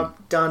 Like if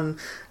I've done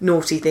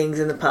naughty things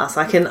in the past,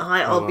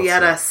 I'll be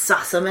able to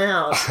suss them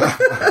out.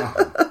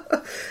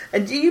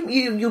 And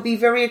you'll be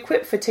very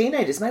equipped for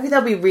teenagers. Maybe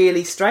they'll be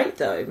really straight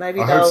though. I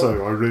hope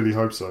so. I really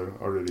hope so.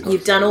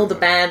 You've done all the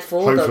bad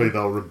for them. Hopefully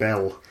they'll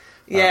rebel.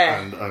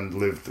 And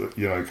live,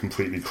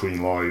 completely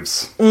clean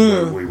lives.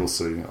 We will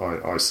see.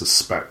 I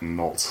suspect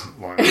not.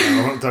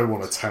 I don't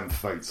want to tempt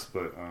fate,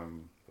 but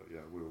yeah,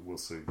 we'll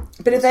see.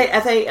 But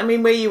are they? I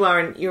mean, where you are,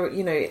 and you're,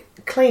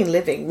 clean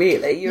living,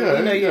 really.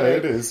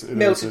 It is.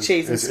 Melted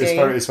cheese and skiing.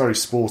 It's very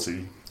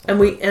sporty. And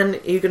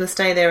you're going to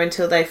stay there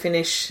until they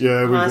finish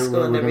high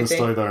school and everything. We're going to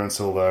stay there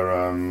until they're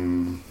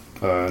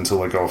until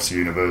they go off to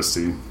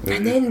university.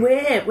 And then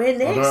where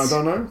next?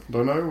 I don't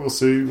know. We'll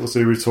see.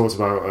 We've talked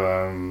about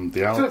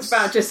the Alps. Talked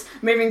about just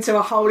moving to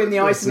a hole in the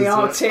ice in the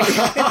Arctic,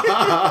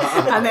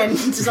 and then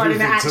deciding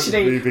that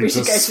actually we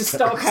should go to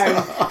Stockholm,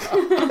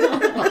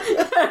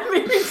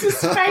 moving to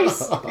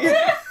space.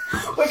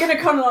 We're going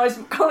to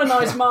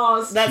colonise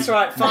Mars. That's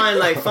right,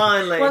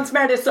 finally. Once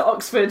Meredith's at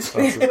Oxford,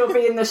 he'll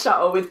be in the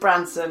shuttle with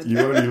Branson. You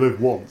only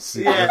live once.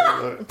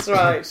 Yeah, that's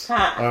right.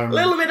 A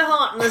little bit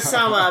hot in the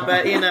summer,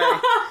 but,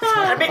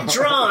 a bit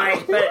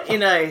dry, but,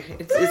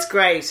 it's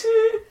great.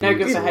 No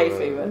good for hay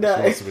fever. She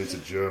wants to be to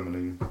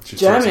Germany. She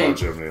talks about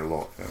Germany a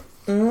lot,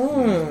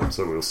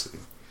 so we'll see.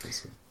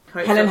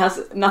 Helen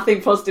has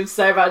nothing positive to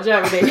say about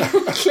Germany,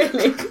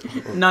 clearly.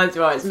 No,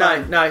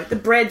 the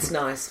bread's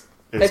nice.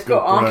 They've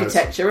got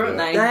architecture, haven't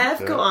they? They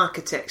have got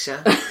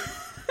architecture.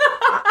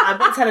 I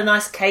once had a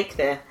nice cake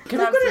there. They've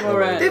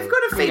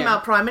got a female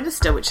prime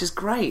minister, which is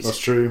great. That's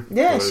true.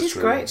 Yeah, she's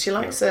great. She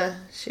likes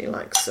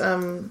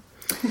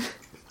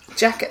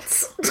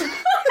jackets. There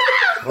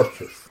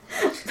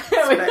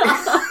we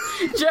are.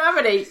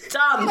 Germany,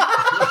 done.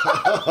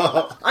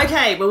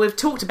 Okay, well, we've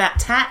talked about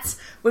tats.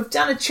 We've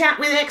done a chat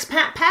with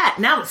Expat Pat.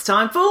 Now it's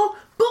time for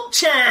book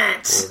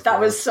chat. That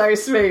was so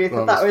smooth.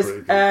 That was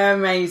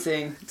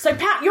amazing. So,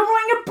 Pat, you're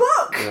writing a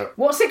book. Yeah.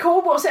 What's it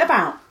called? What's it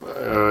about?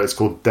 It's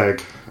called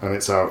Deg, and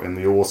it's out in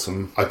the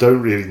autumn. I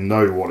don't really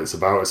know what it's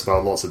about. It's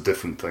about lots of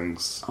different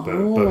things, but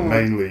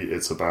mainly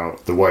it's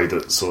about the way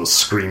that sort of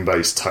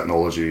screen-based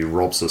technology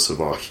robs us of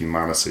our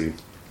humanity.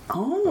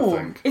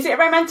 Oh, is it a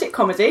romantic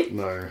comedy?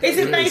 No. Is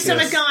it based on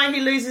a guy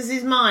who loses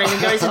his mind and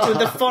goes into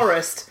the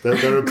forest?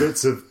 There are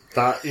bits of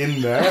that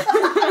in there.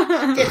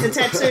 Gets a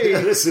tattoo.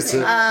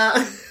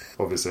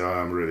 Obviously,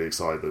 I am really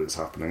excited that it's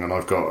happening, and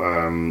I've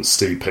got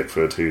Steve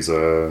Pickford, who's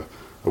a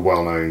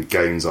well-known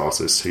games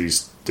artist.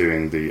 He's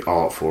doing the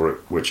art for it,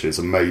 which is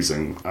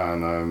amazing,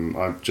 and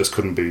I just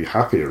couldn't be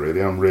happier.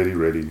 Really, I'm really,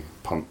 really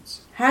pumped.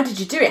 How did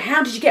you do it?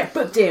 How did you get a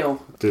book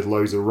deal? Did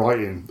loads of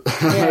writing.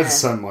 I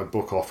sent my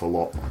book off a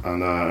lot,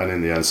 and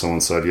in the end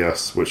someone said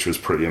yes, which was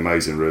pretty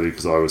amazing really,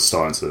 because I was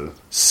starting to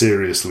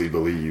seriously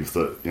believe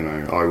that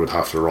I would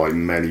have to write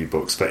many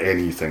books for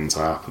anything to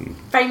happen.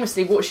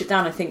 Famously, Watch It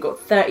Down, I think, got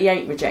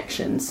 38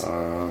 rejections.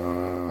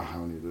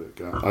 How many did it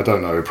get? I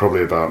don't know,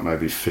 probably about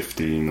maybe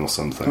 15 or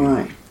something.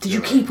 Right. Did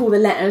you keep all the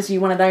letters? Are you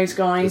one of those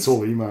guys? It's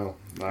all email.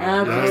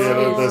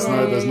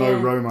 There's no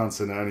romance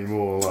in it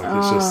anymore.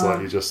 It's just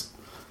like you just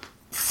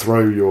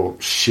throw your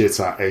shit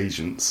at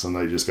agents and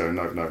they just go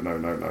no.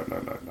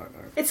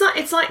 It's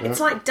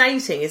like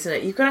dating, isn't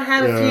it? You've got to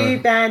have a few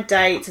bad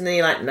dates and then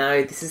you're like,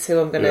 no, this is who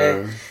I'm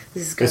gonna.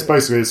 It's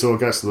basically, it sort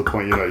of gets to the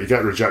point, you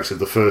get rejected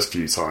the first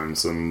few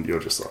times and you're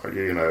just like,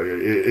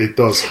 it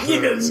does hurt.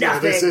 You know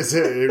nothing. This is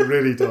it. It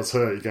really does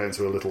hurt. You get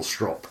into a little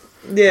strop.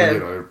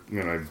 Yeah.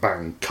 And,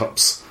 bang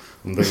cups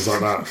and things like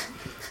that.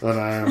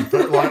 And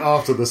but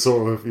after the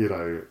sort of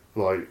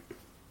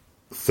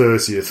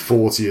 30th,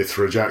 40th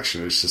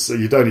rejection, it's just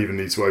you don't even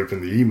need to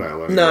open the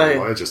email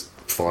anymore. No, just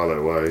file it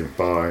away.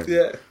 Bye.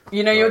 Yeah.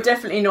 You're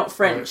definitely not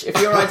French.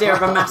 If your idea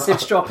of a massive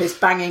strop is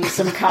banging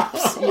some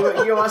cups,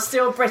 you are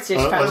still British,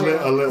 Patrick.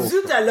 A little.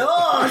 Zut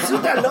alors,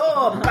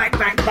 bang,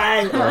 bang,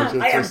 bang.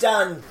 I am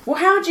done. Well,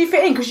 how do you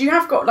fit in? Because you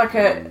have got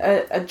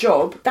a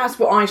job. That's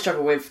what I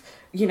struggle with.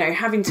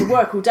 Having to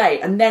work all day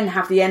and then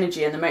have the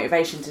energy and the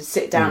motivation to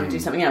sit down and do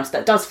something else.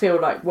 That does feel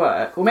like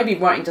work. Or maybe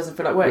writing doesn't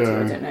feel like work to you,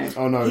 I don't know.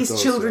 Oh, no,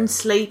 his children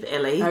sleep,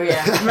 Ellie. Oh,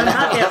 yeah. Remember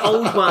that? They're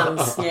old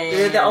ones.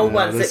 They're the old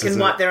ones that can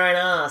wipe their own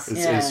arse.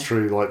 It's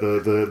true. Like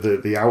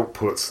the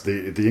output,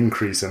 the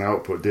increase in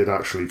output did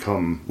actually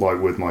come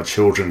with my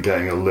children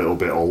getting a little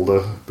bit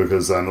older,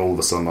 because then all of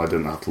a sudden I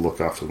didn't have to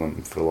look after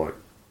them for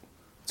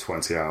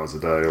 20 hours a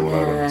day or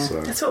whatever. So.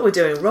 That's what we're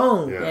doing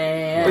wrong.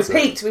 Yeah. We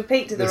peaked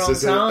at the wrong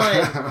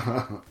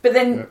time. But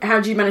then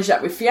how do you manage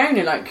that with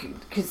Fiona?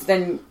 Because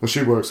then... Well,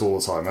 she works all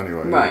the time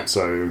anyway. Right.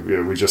 So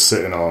we just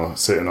sit in our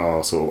sort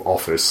of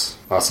office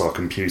at our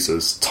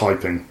computers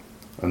typing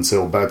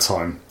until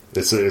bedtime.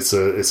 It's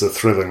a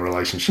thrilling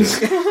relationship.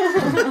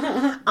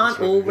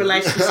 Aren't all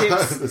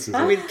relationships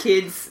with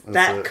kids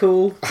that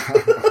cool?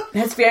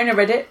 Has Fiona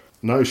read it?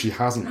 No, she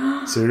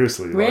hasn't.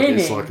 Seriously.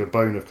 Really? It's like a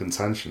bone of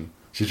contention.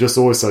 She just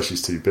always says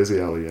she's too busy,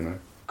 Ellie,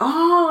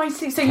 Oh, I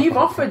see. So you've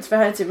offered for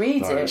her to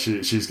read it.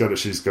 She's going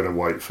to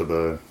wait for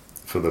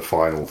for the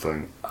final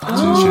thing.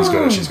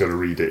 So she's going to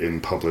read it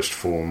in published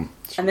form.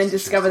 And then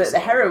discover that the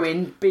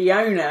heroine,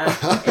 Biona,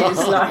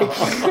 is like...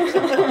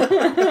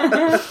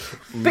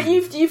 But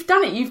you've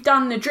done it. You've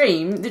done the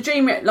dream. The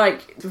dream,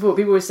 like, before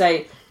people always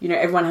say, you know,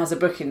 everyone has a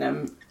book in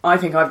them. I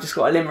think I've just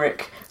got a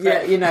limerick.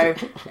 But, you know...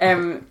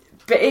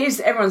 but it is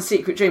everyone's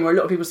secret dream, or a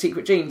lot of people's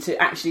secret dream, to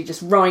actually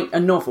just write a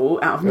novel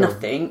out of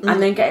nothing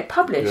and then get it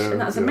published,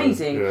 and that's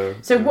amazing.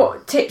 So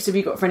what tips have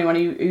you got for anyone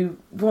who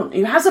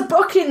has a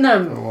book in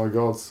them? Oh my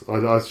God,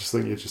 I just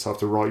think you just have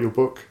to write your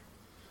book,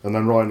 and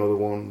then write another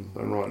one,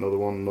 and write another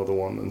one,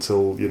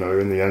 until, you know,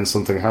 in the end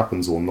something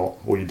happens or not,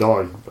 or you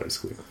die,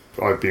 basically.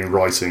 I've been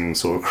writing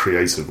sort of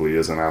creatively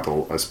as an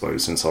adult, I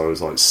suppose, since I was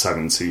like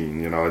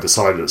 17. You know, I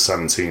decided at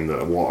 17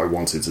 that what I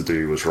wanted to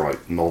do was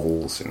write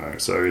novels, you know,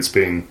 so it's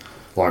been...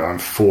 Like, I'm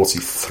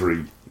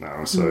 43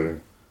 now, so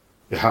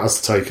it has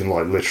taken,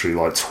 like, literally,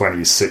 like,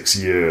 26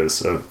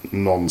 years of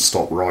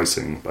non-stop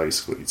writing,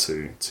 basically,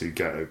 to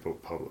get a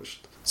book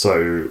published.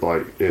 So,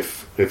 like,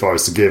 if I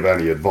was to give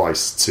any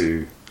advice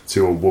to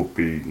a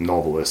would-be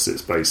novelist,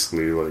 it's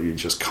basically, like, you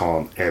just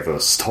can't ever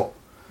stop.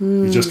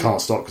 You just can't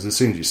stop, because as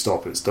soon as you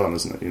stop, it's done,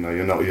 isn't it? You know,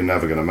 you're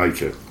never going to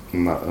make it,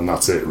 and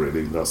that's it,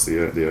 really. That's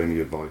the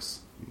only advice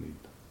you need.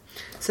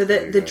 So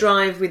the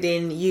drive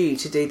within you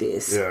to do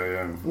this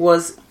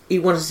was...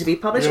 You wanted to be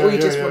published, or you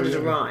just wanted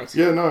to write?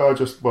 Yeah, no, I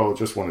just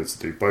wanted to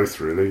do both,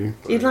 really.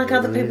 You'd like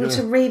other people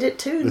to read it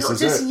too, not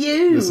just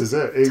you. This is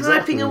it, exactly.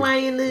 Typing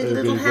away in the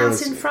little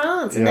house in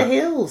France, in the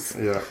hills.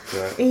 Yeah.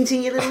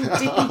 Eating your little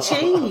dippy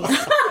cheese.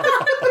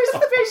 Who's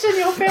the fish in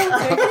your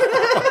filming?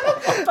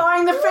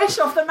 Buying the fish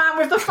off the man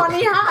with the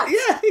funny hat.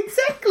 Yeah,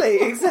 exactly.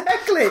 With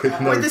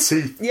the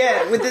teeth.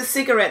 Yeah, with the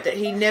cigarette that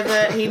he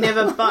never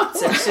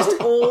butts. It's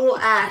just all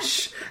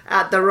ash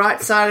at the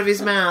right side of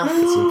his mouth.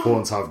 It's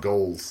important to have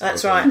goals.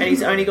 That's right. And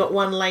he's only got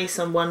one lace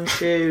on one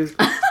shoe.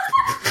 My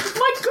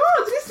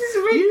God, this is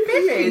really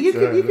vivid. You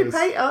can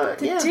paint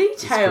the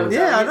details.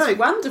 Yeah, I know. It's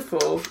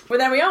wonderful. Well,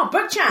 there we are.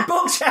 Book chat.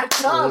 Book chat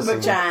time.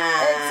 Book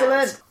chat.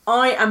 Excellent.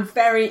 I am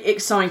very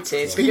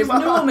excited because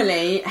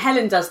normally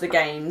Helen does the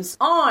games.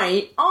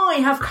 I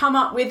have come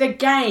up with a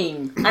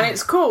game, and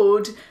it's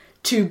called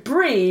To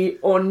Brie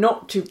or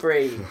Not to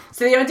Brie.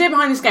 So the idea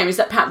behind this game is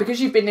that, Pat, because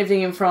you've been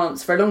living in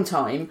France for a long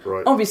time,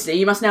 obviously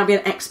you must now be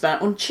an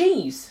expert on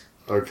cheese.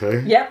 Okay.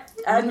 Yep.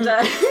 And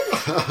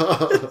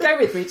go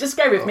with me. Just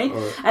go with me.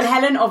 And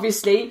Helen,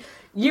 obviously,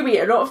 you eat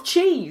a lot of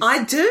cheese.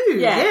 I do,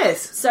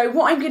 yes. So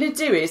what I'm going to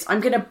do is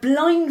I'm going to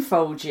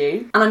blindfold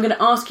you and I'm going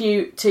to ask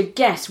you to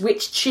guess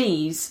which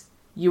cheese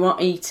you are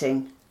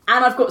eating.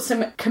 And I've got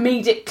some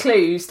comedic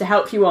clues to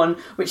help you on,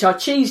 which are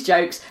cheese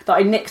jokes that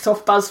I nicked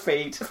off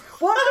BuzzFeed.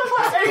 What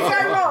did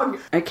go wrong?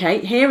 Okay,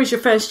 here is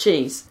your first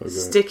cheese. Okay.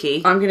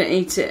 Sticky. I'm going to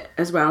eat it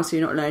as well, so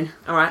you're not alone.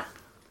 All right.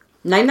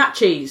 Name that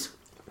cheese.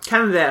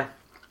 Camembert.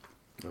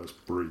 That's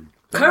Brie.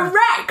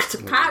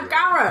 Correct! Pat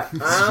Garratt.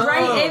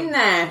 Straight in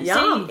there.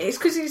 Yum. See, it's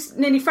because he's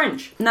nearly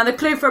French. Now, the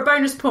clue for a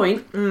bonus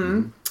point,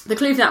 the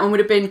clue for that one would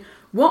have been,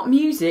 what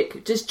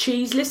music does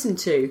cheese listen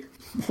to?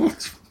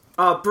 What?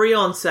 Oh,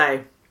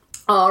 Beyonce.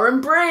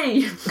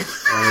 R&Brie.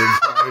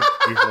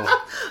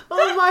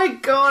 Oh my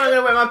God, I'm going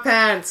to wear my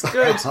pants.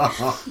 Good.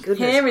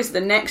 Here is the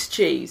next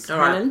cheese, All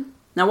right. Helen.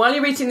 Now, while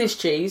you're eating this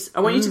cheese,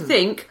 I want you to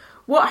think,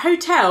 what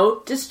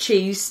hotel does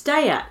cheese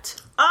stay at?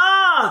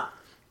 Ah!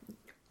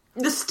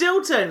 The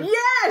Stilton.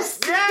 Yes!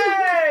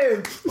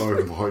 No!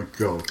 Oh my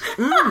God.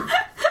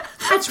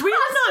 That's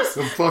really nice.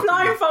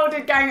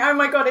 Blindfolded going, oh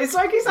my God, it's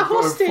like he's a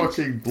hostage. I'm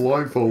fucking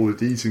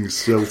blindfolded eating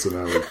Stilton,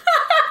 Ellie.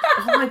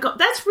 Oh my God,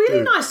 that's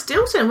really nice.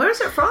 Stilton, where is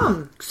it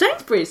from?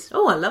 Sainsbury's.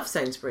 Oh, I love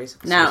Sainsbury's.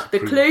 Now, the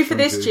clue for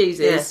this cheese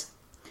is,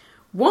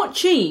 what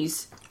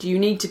cheese do you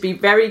need to be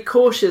very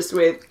cautious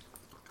with?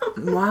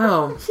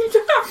 Wow. You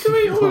don't have to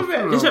eat all of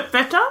it. Is it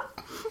feta?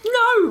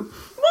 No!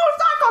 What's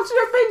that got to do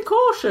with being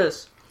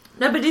cautious?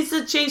 No, but it's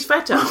the cheese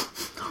feta.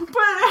 But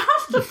it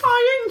has to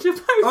tie into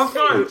both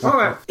foods. All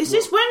right. Is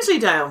this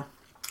Wensleydale?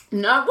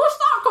 No, what's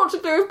that got to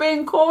do with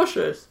being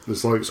cautious?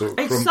 It's like sort of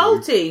It's crumbly.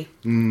 salty.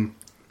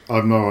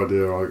 I've no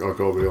idea, I've got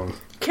to be honest.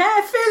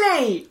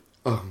 Carefully!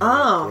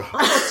 Oh,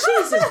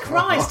 Jesus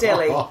Christ,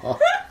 Ellie.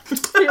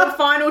 For your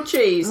final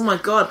cheese. Oh my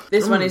God.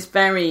 This one is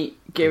very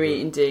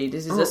gooey indeed.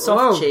 This is a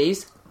soft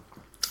cheese.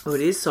 Oh,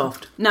 it is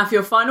soft. Now, for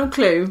your final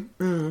clue,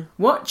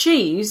 what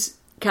cheese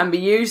can be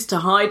used to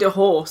hide a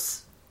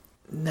horse?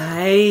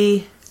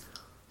 Nay.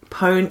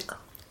 I'm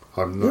not...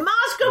 Mascarpone!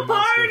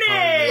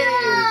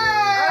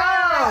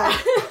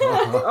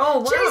 Oh,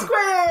 wow. Cheese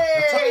quiz!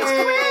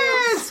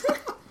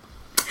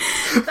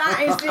 That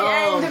is the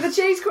end of the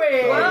cheese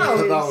quiz. Wow.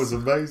 That was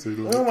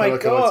amazing. Oh my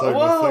God.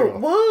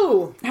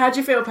 Whoa. How do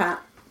you feel,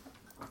 Pat?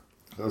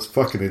 That was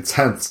fucking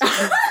intense.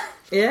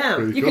 Yeah.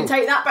 You can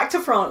take that back to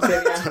France,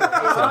 Olivia. You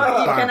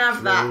can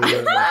have that.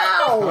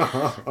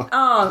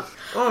 Wow.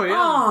 Oh,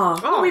 yeah.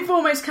 Well, we've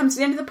almost come to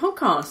the end of the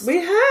podcast. We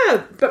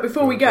have. But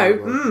before we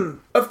go,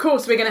 of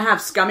course we're going to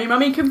have Scummy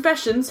Mummy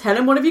Confessions.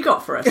 Helen, what have you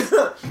got for us?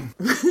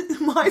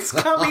 My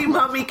scummy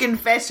mummy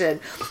confession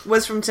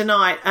was from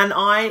tonight, and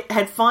I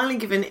had finally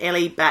given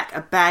Ellie back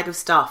a bag of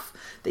stuff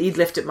that you'd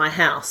left at my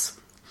house.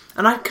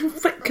 And I'd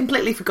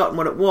completely forgotten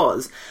what it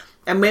was.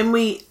 And when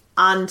we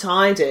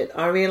untied it,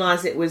 I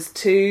realised it was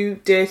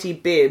 2 dirty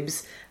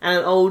bibs and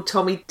an old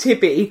Tommy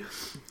Tippy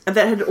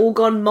that had all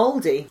gone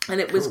mouldy, and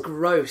it was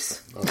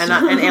gross. And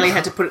Ellie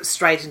had to put it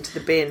straight into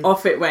the bin.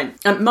 Off it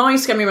went. My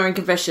scummy moment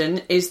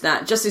confession is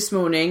that just this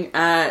morning,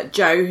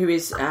 Joe, who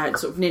is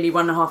sort of nearly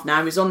 1.5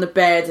 now, was on the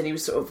bed, and he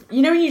was sort of,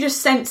 you know when you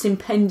just sense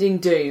impending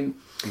doom?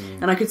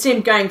 And I could see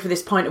him going for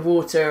this pint of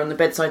water on the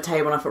bedside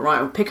table, and I thought, right,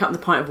 I'll pick up the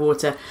pint of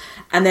water.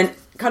 And then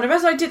kind of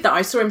as I did that,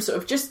 I saw him sort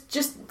of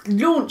just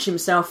launch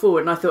himself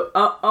forward, and I thought,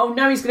 oh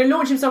no, he's going to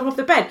launch himself off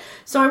the bed.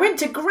 So I went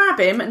to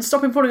grab him and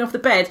stop him falling off the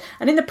bed,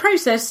 and in the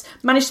process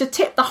managed to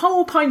tip the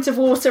whole pint of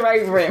water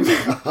over him.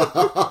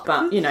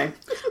 But, you know,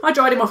 I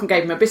dried him off and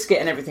gave him a biscuit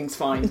and everything's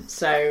fine.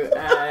 So,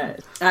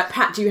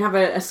 Pat, do you have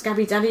a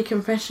scabby daddy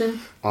confession?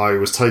 I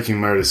was taking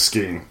Meredith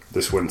skiing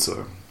this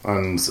winter,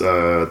 and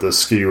the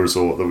ski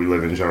resort that we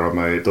live in,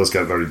 Garratt, it does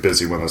get very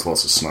busy when there's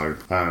lots of snow.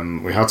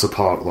 We had to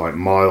park like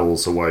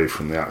miles away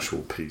from the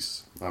actual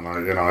piece. And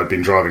I'd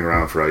been driving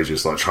around for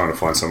ages, like trying to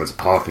find somewhere to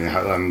park,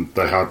 and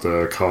they had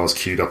the cars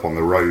queued up on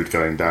the road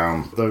going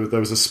down. There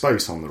was a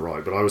space on the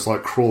right, but I was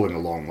like crawling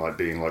along, like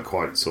being like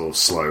quite sort of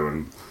slow,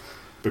 and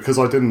because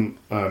I didn't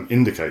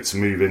indicate to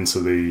move into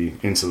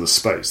the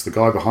space, the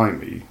guy behind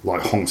me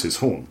like honked his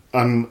horn,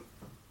 and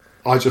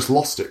I just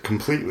lost it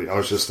completely. I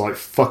was just like,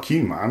 "Fuck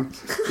you, man!"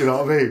 You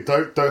know what I mean?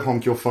 Don't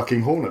honk your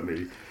fucking horn at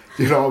me.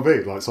 You know what I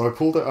mean? Like, so I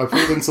pulled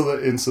into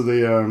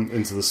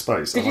the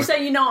space. Did you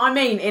say, you know what I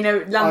mean, in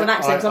a London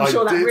accent? I'm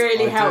sure that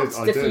really helped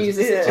diffuse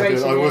the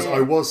situation.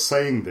 I was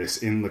saying this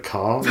in the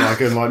car, like,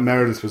 and like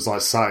Meredith was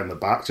like sat in the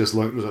back, just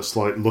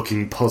like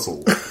looking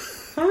puzzled.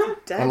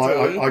 Daddy. And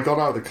like I got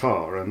out of the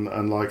car,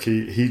 and like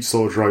he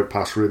sort of drove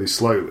past really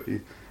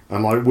slowly.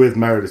 And like with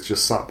Meredith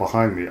just sat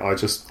behind me, I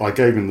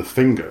gave him the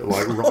finger,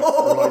 like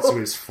right to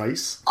his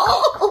face.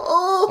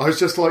 I was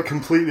just like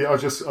completely. I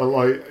just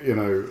like, you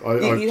know, I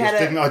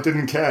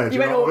didn't care. You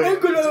went all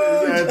it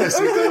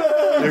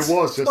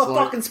was just my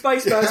like fucking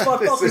space, man. It's my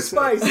fucking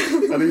space.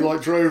 And he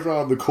like drove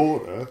around the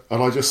corner,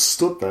 and I just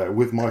stood there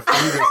with my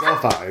fingers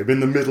up at him in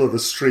the middle of the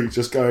street,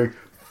 just going,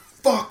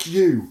 "Fuck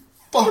you,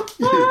 like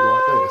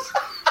this."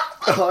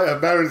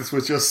 And Meredith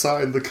was just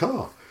sat in the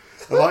car.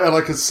 And I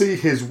could see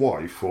his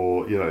wife,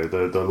 or, you know,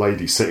 the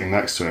lady sitting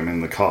next to him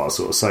in the car,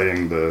 sort of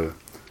saying the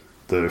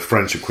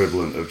French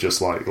equivalent of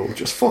just like, "Oh,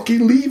 just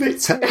fucking leave it,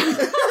 Ted." You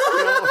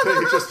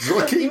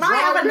might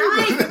have a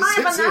knife. You might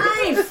have a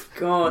knife.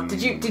 God,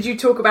 did you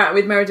talk about it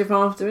with Meredith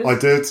afterwards? I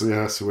did.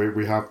 Yes,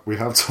 we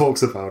have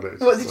talked about it.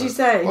 What did you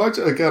say? I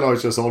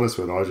was just honest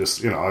with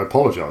her. I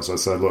apologised. I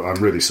said, "Look,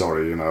 I'm really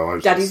sorry. You know,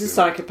 Daddy's a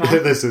psychopath.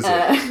 This is it.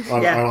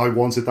 And I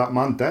wanted that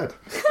man dead."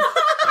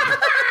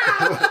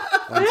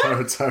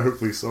 I'm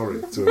terribly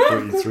sorry to have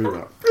put you through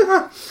that.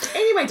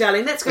 Anyway,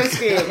 darling, let's go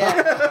skiing.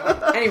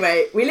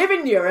 Anyway, we live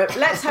in Europe.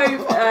 Let's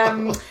hope...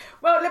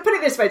 well, let's put it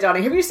this way,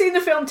 darling. Have you seen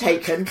the film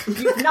Taken?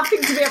 You've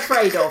nothing to be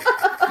afraid of.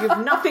 You've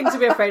nothing to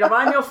be afraid of.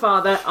 I'm your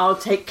father. I'll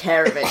take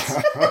care of it.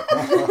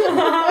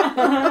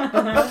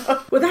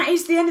 Well, that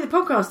is the end of the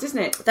podcast, isn't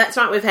it? That's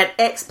right. We've had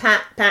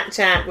Expat Pat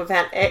Chat, we've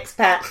had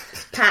Expat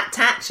Pat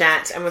Tat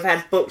Chat, and we've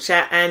had Book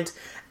Chat and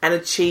a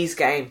cheese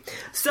game.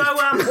 So,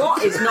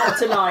 what is not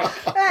to like?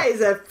 That is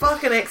a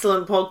fucking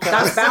excellent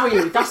podcast.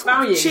 That's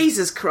value.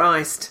 Jesus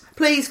Christ.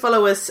 Please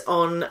follow us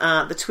on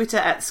the Twitter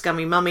at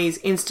Scummy Mummies,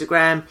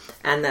 Instagram,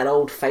 and that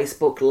old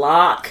Facebook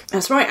lark.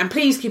 That's right. And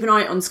please keep an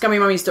eye on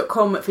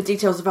scummymummies.com for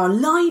details of our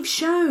live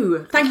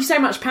show. Thank you so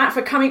much, Pat,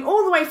 for coming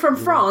all the way from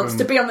France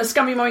to be on the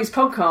Scummy Mummies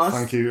podcast.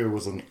 Thank you. It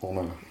was an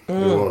honour.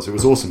 It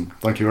was awesome.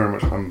 Thank you very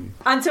much.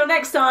 Until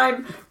next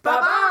time.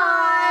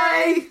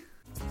 Bye-bye.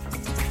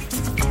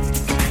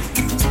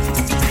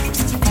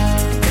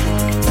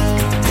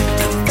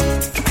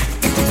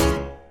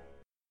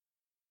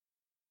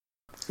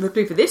 The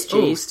clue for this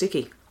cheese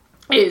sticky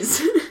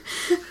is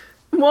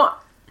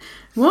what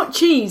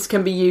cheese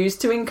can be used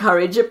to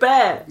encourage a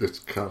bear? It's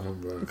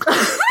camembert.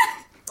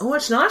 Oh,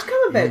 it's nice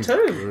camembert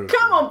too.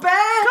 Come on,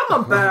 bear! Come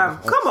on, bear!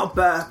 Come on,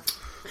 bear!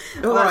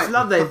 Oh, that's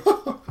lovely.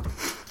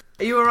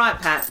 Are you all right,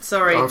 Pat?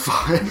 Sorry. I'm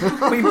fine.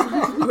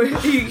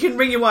 You can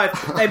ring your wife.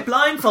 They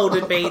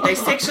blindfolded me. They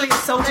sexually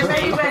assaulted me.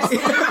 On my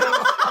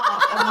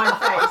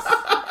face,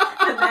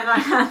 and then I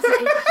had to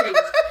eat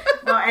cheese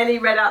while Ellie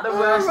read out the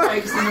worst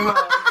jokes in the world.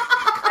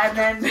 And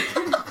then...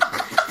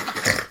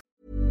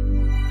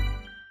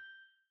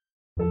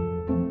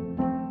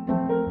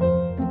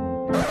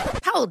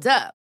 Hold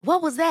up.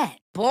 What was that?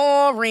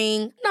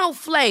 Boring. No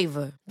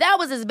flavor. That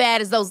was as bad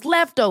as those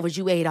leftovers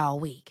you ate all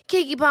week.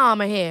 Keke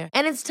Palmer here.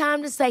 And it's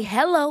time to say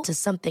hello to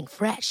something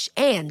fresh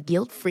and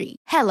guilt-free.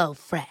 Hello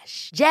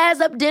Fresh. Jazz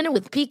up dinner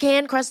with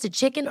pecan-crusted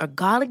chicken or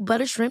garlic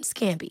butter shrimp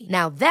scampi.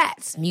 Now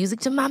that's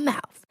music to my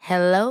mouth.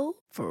 Hello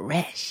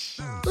Fresh.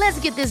 Let's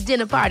get this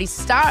dinner party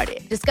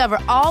started. Discover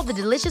all the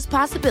delicious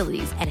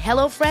possibilities at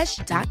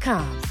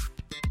HelloFresh.com.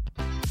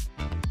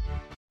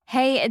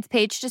 Hey, it's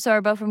Paige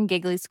DeSorbo from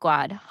Giggly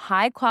Squad.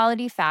 High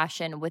quality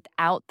fashion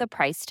without the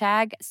price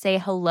tag. Say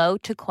hello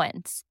to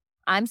Quince.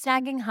 I'm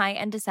snagging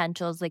high-end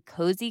essentials like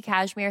cozy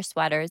cashmere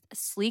sweaters,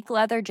 sleek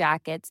leather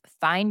jackets,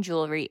 fine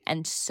jewelry,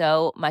 and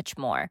so much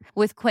more.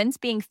 With Quince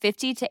being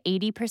 50 to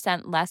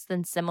 80% less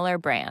than similar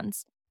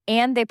brands.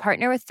 And they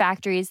partner with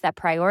factories that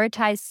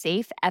prioritize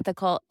safe,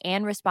 ethical,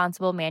 and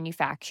responsible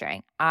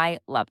manufacturing. I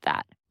love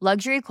that.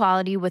 Luxury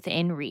quality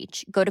within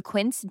reach. Go to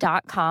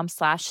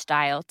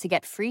quince.com/style to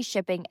get free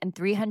shipping and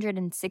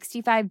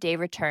 365-day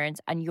returns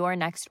on your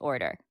next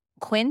order.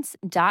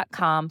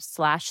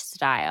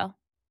 Quince.com/style.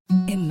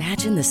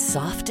 Imagine the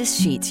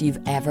softest sheets you've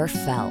ever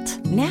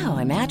felt. Now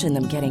imagine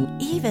them getting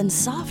even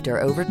softer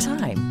over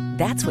time.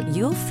 That's what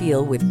you'll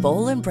feel with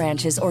Boll &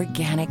 Branch's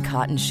organic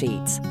cotton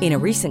sheets. In a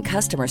recent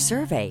customer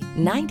survey,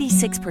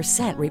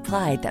 96%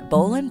 replied that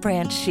Boll &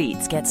 Branch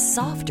sheets get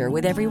softer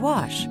with every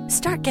wash.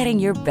 Start getting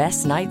your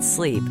best night's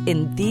sleep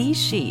in these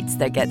sheets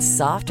that get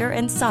softer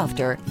and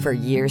softer for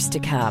years to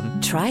come.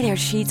 Try their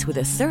sheets with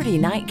a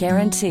 30-night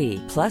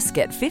guarantee. Plus,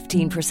 get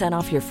 15%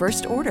 off your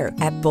first order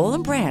at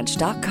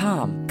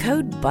bollandbranch.com.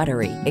 Code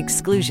BUTTERY.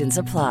 Exclusions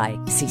apply.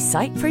 See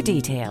site for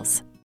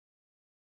details.